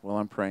come on up while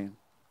I'm praying.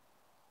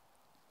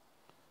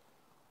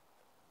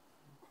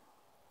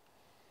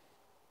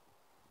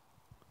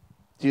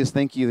 Jesus,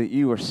 thank you that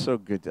you are so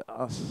good to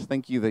us.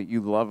 Thank you that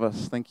you love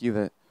us. Thank you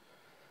that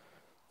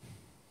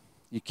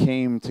you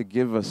came to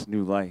give us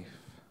new life.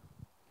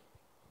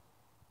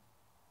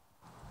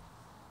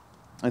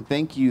 And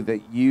thank you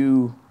that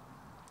you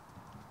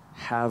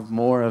have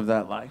more of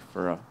that life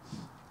for us.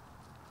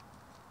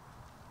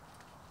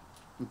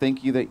 And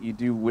thank you that you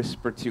do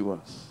whisper to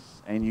us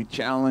and you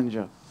challenge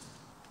us,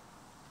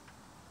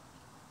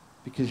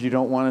 because you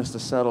don't want us to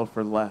settle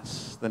for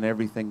less than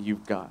everything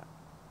you've got.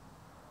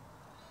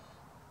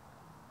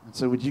 And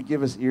so would you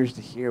give us ears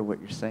to hear what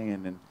you're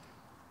saying,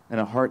 and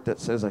a heart that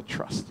says, I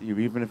trust you,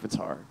 even if it's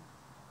hard.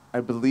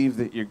 I believe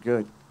that you're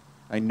good.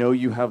 I know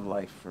you have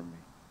life for me.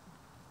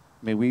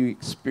 May we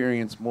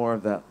experience more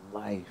of that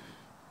life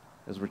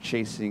as we're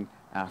chasing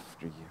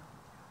after you.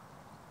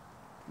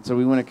 And so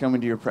we want to come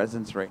into your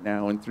presence right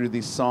now, and through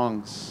these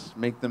songs,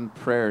 make them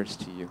prayers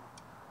to you.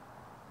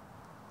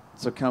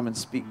 So come and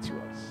speak to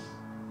us.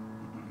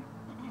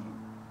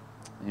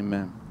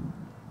 Amen.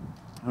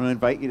 I want to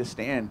invite you to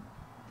stand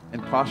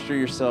and posture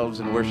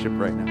yourselves in worship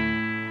right now.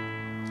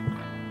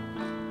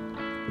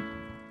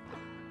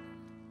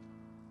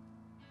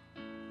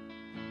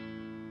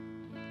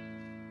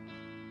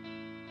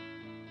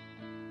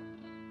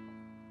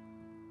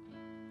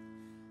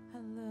 I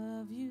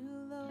love you,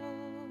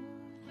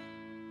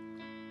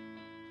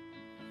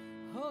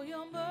 Oh,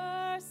 your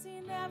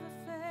mercy never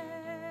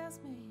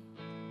fails me.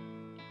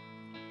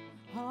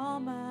 All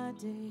my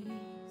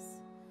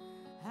days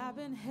I've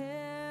been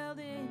held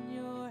in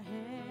your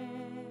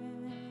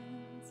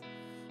hands.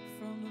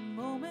 From the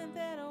moment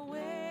that I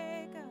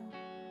wake up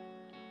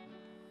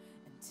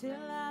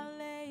until I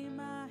lay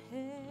my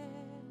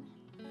head,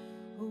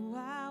 oh,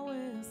 I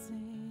will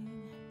sing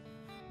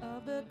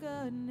of the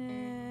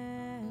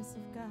goodness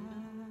of God.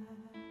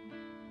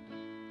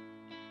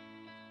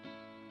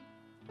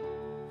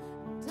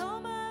 And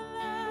all my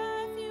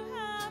life you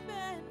have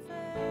been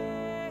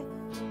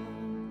faithful.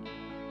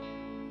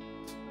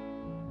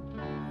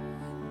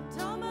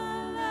 And all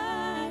my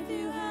life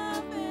you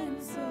have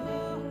been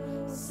so,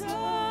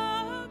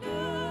 so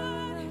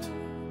good.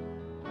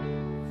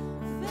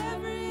 With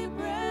every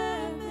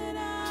breath that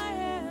I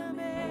am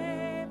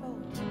able,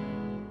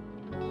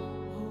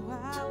 oh,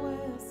 I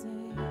will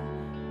sing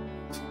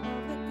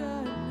of the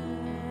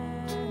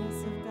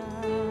goodness of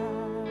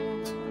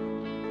God.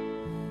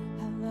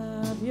 I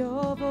love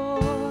your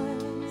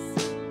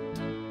voice.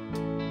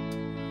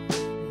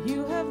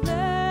 You have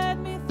led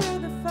me through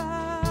the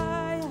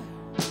fire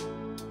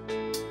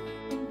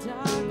in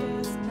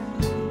darkest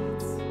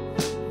nights.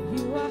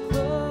 You are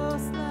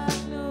close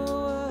like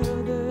no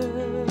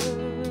other.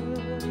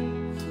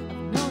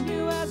 I've known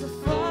you as a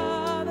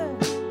father.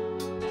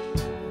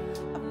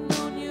 I've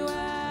known you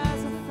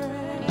as a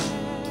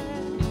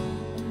friend.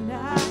 And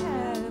I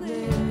have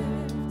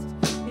lived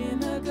in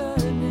the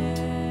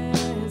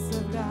goodness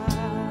of God.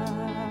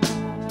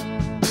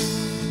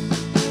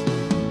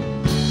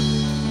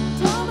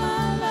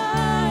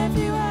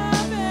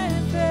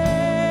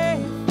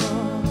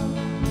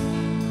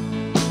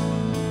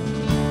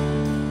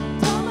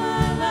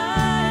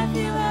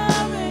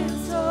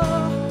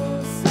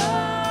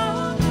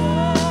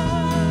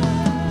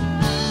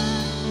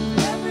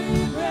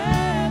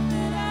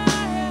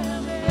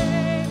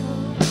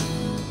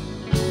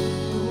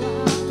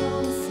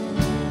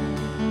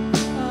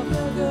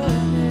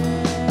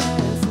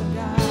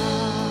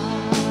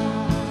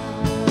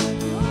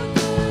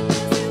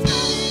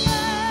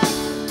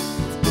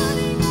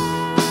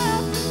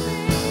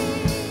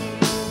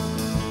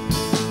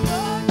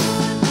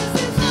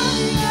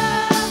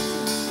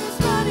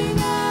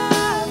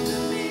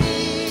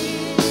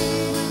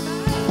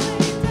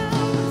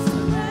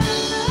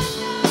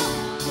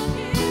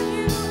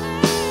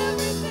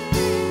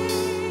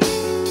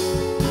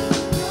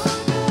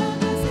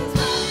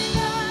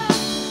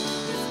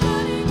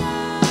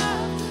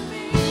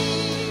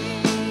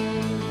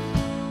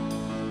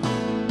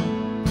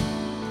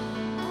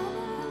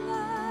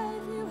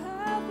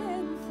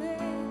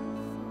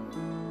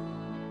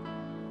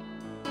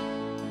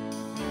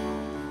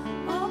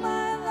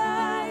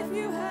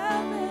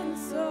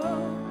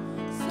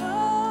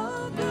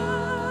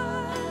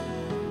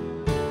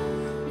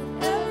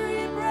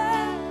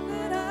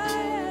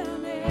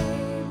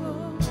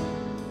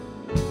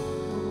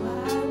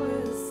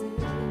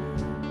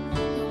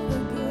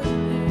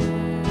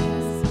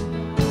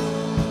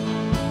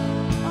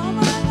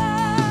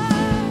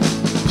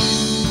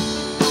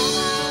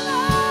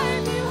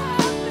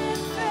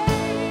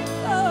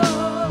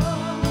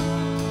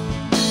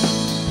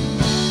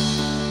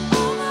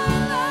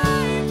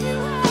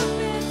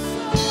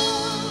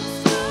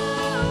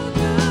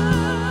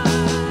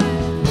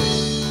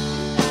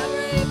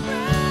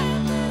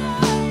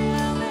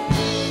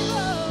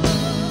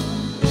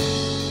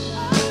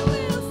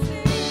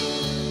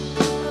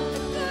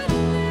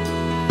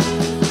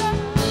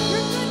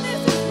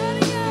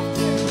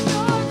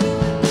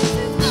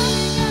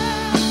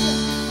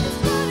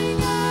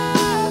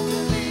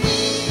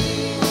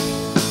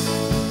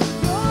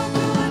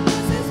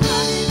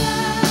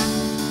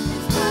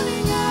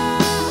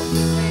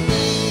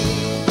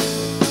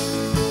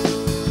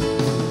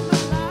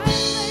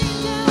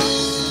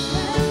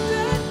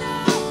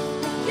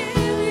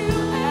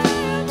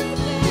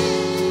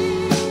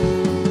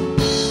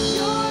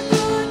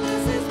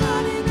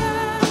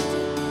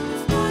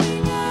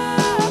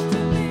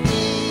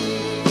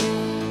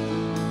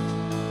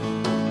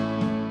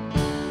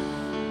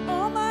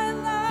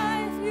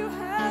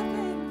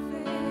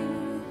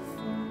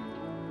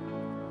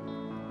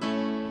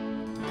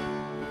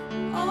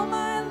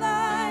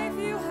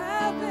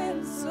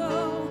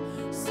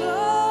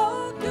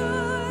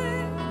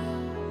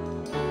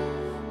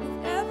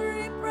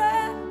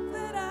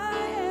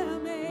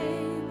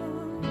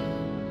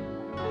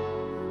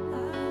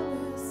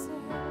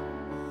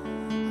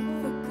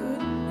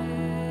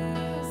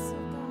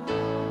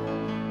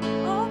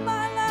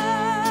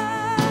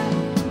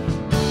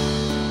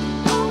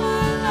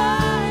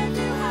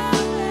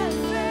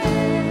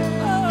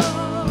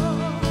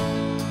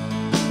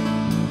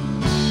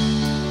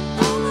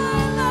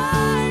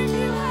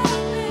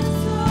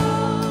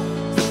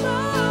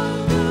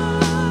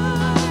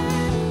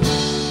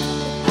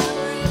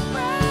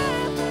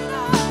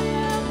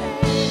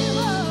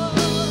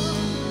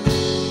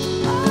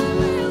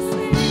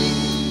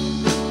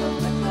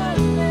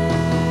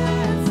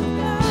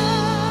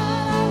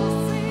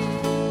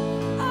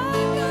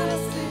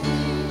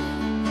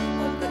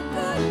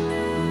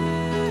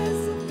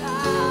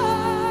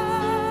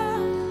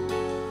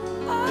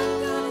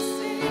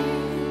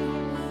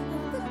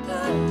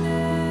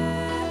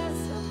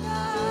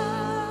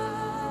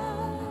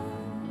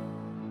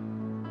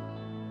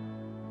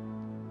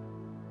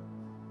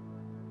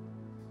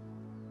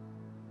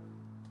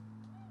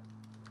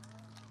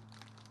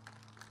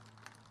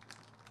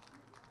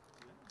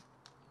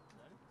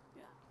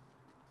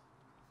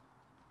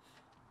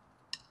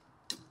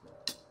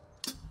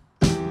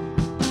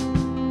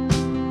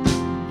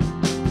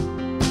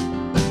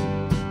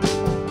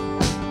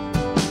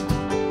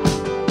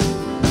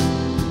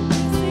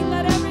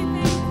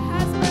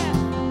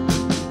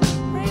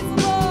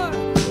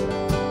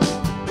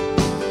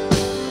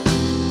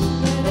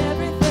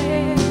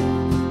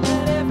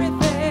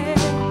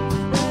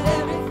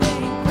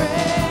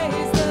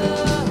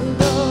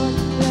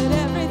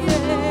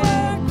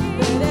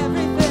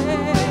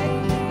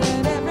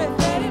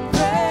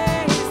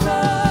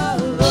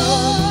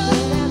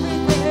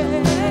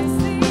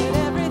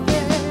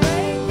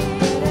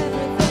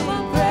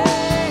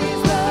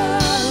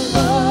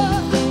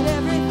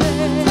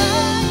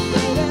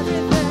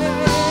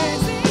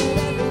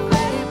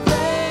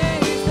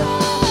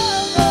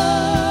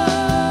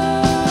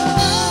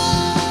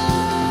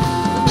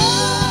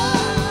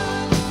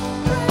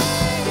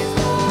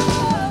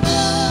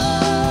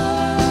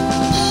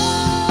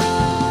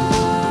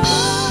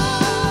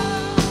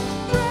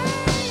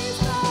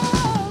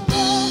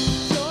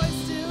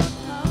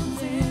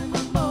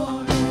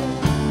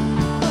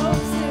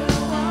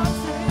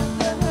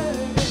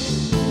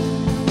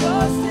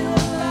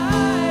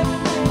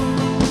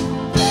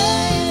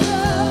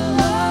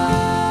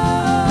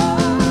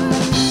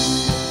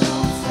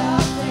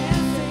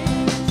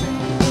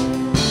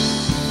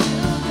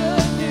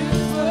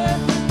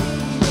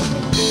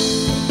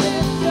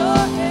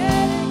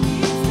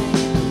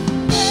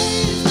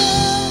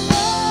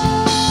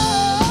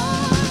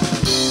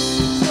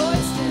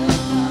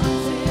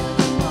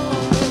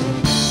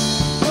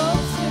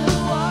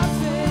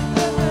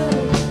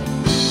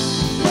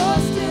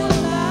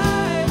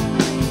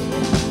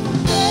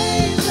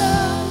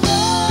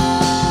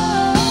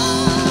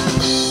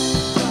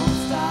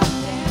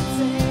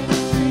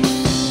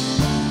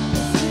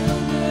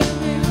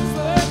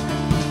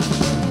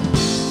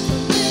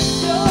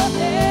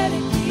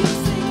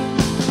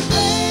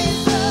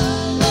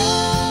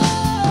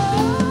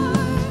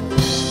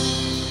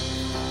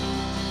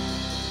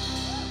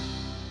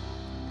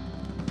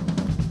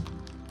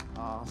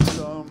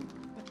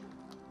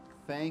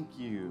 Thank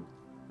you.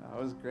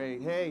 That was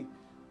great. Hey,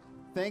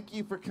 thank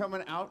you for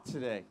coming out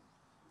today.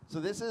 So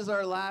this is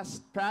our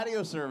last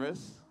patio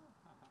service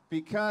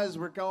because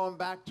we're going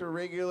back to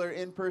regular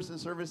in-person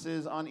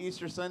services on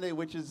Easter Sunday,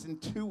 which is in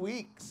 2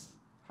 weeks.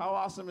 How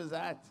awesome is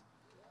that?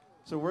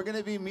 So we're going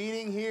to be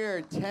meeting here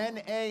at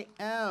 10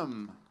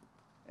 a.m.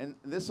 And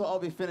this will all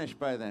be finished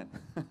by then.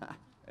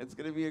 It's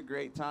going to be a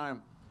great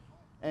time.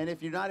 And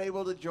if you're not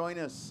able to join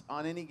us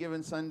on any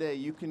given Sunday,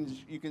 you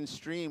can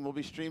stream. We'll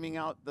be streaming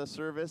out the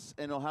service,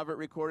 and we'll have it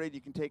recorded.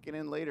 You can take it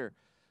in later.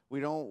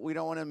 We don't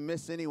want to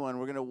miss anyone.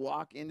 We're going to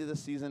walk into the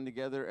season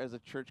together as a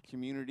church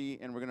community,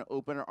 and we're going to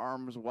open our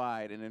arms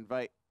wide and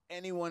invite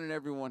anyone and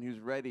everyone who's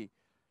ready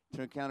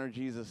to encounter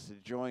Jesus to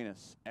join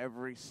us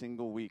every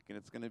single week, and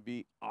it's going to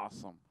be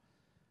awesome.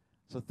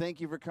 So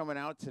thank you for coming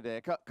out today.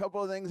 A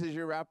couple of things as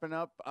you're wrapping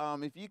up.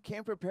 If you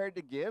came prepared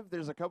to give,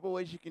 there's a couple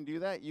ways you can do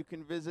that. You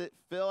can visit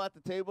Phil at the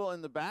table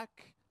in the back.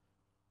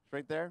 It's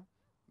right there.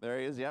 There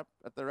he is, yep,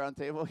 at the round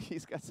table.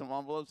 He's got some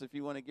envelopes if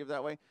you want to give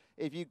that way.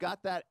 If you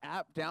got that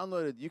app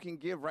downloaded, you can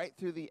give right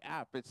through the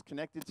app. It's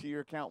connected to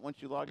your account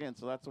once you log in,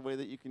 so that's a way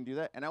that you can do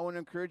that. And I want to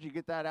encourage you to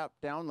get that app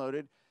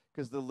downloaded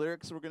because the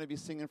lyrics we're going to be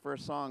singing for our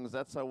songs,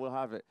 that's how we'll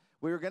have it.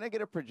 We were going to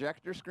get a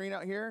projector screen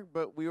out here,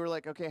 but we were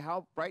like, okay,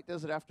 how bright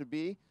does it have to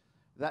be?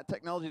 That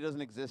technology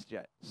doesn't exist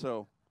yet,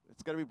 so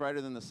it's got to be brighter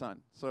than the sun.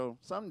 So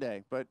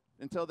someday, but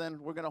until then,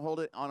 we're going to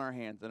hold it on our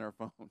hands and our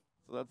phone.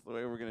 So that's the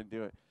way we're going to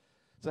do it.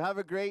 So have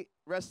a great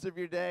rest of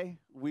your day.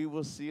 We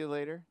will see you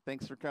later.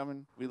 Thanks for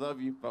coming. We love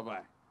you.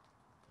 Bye-bye.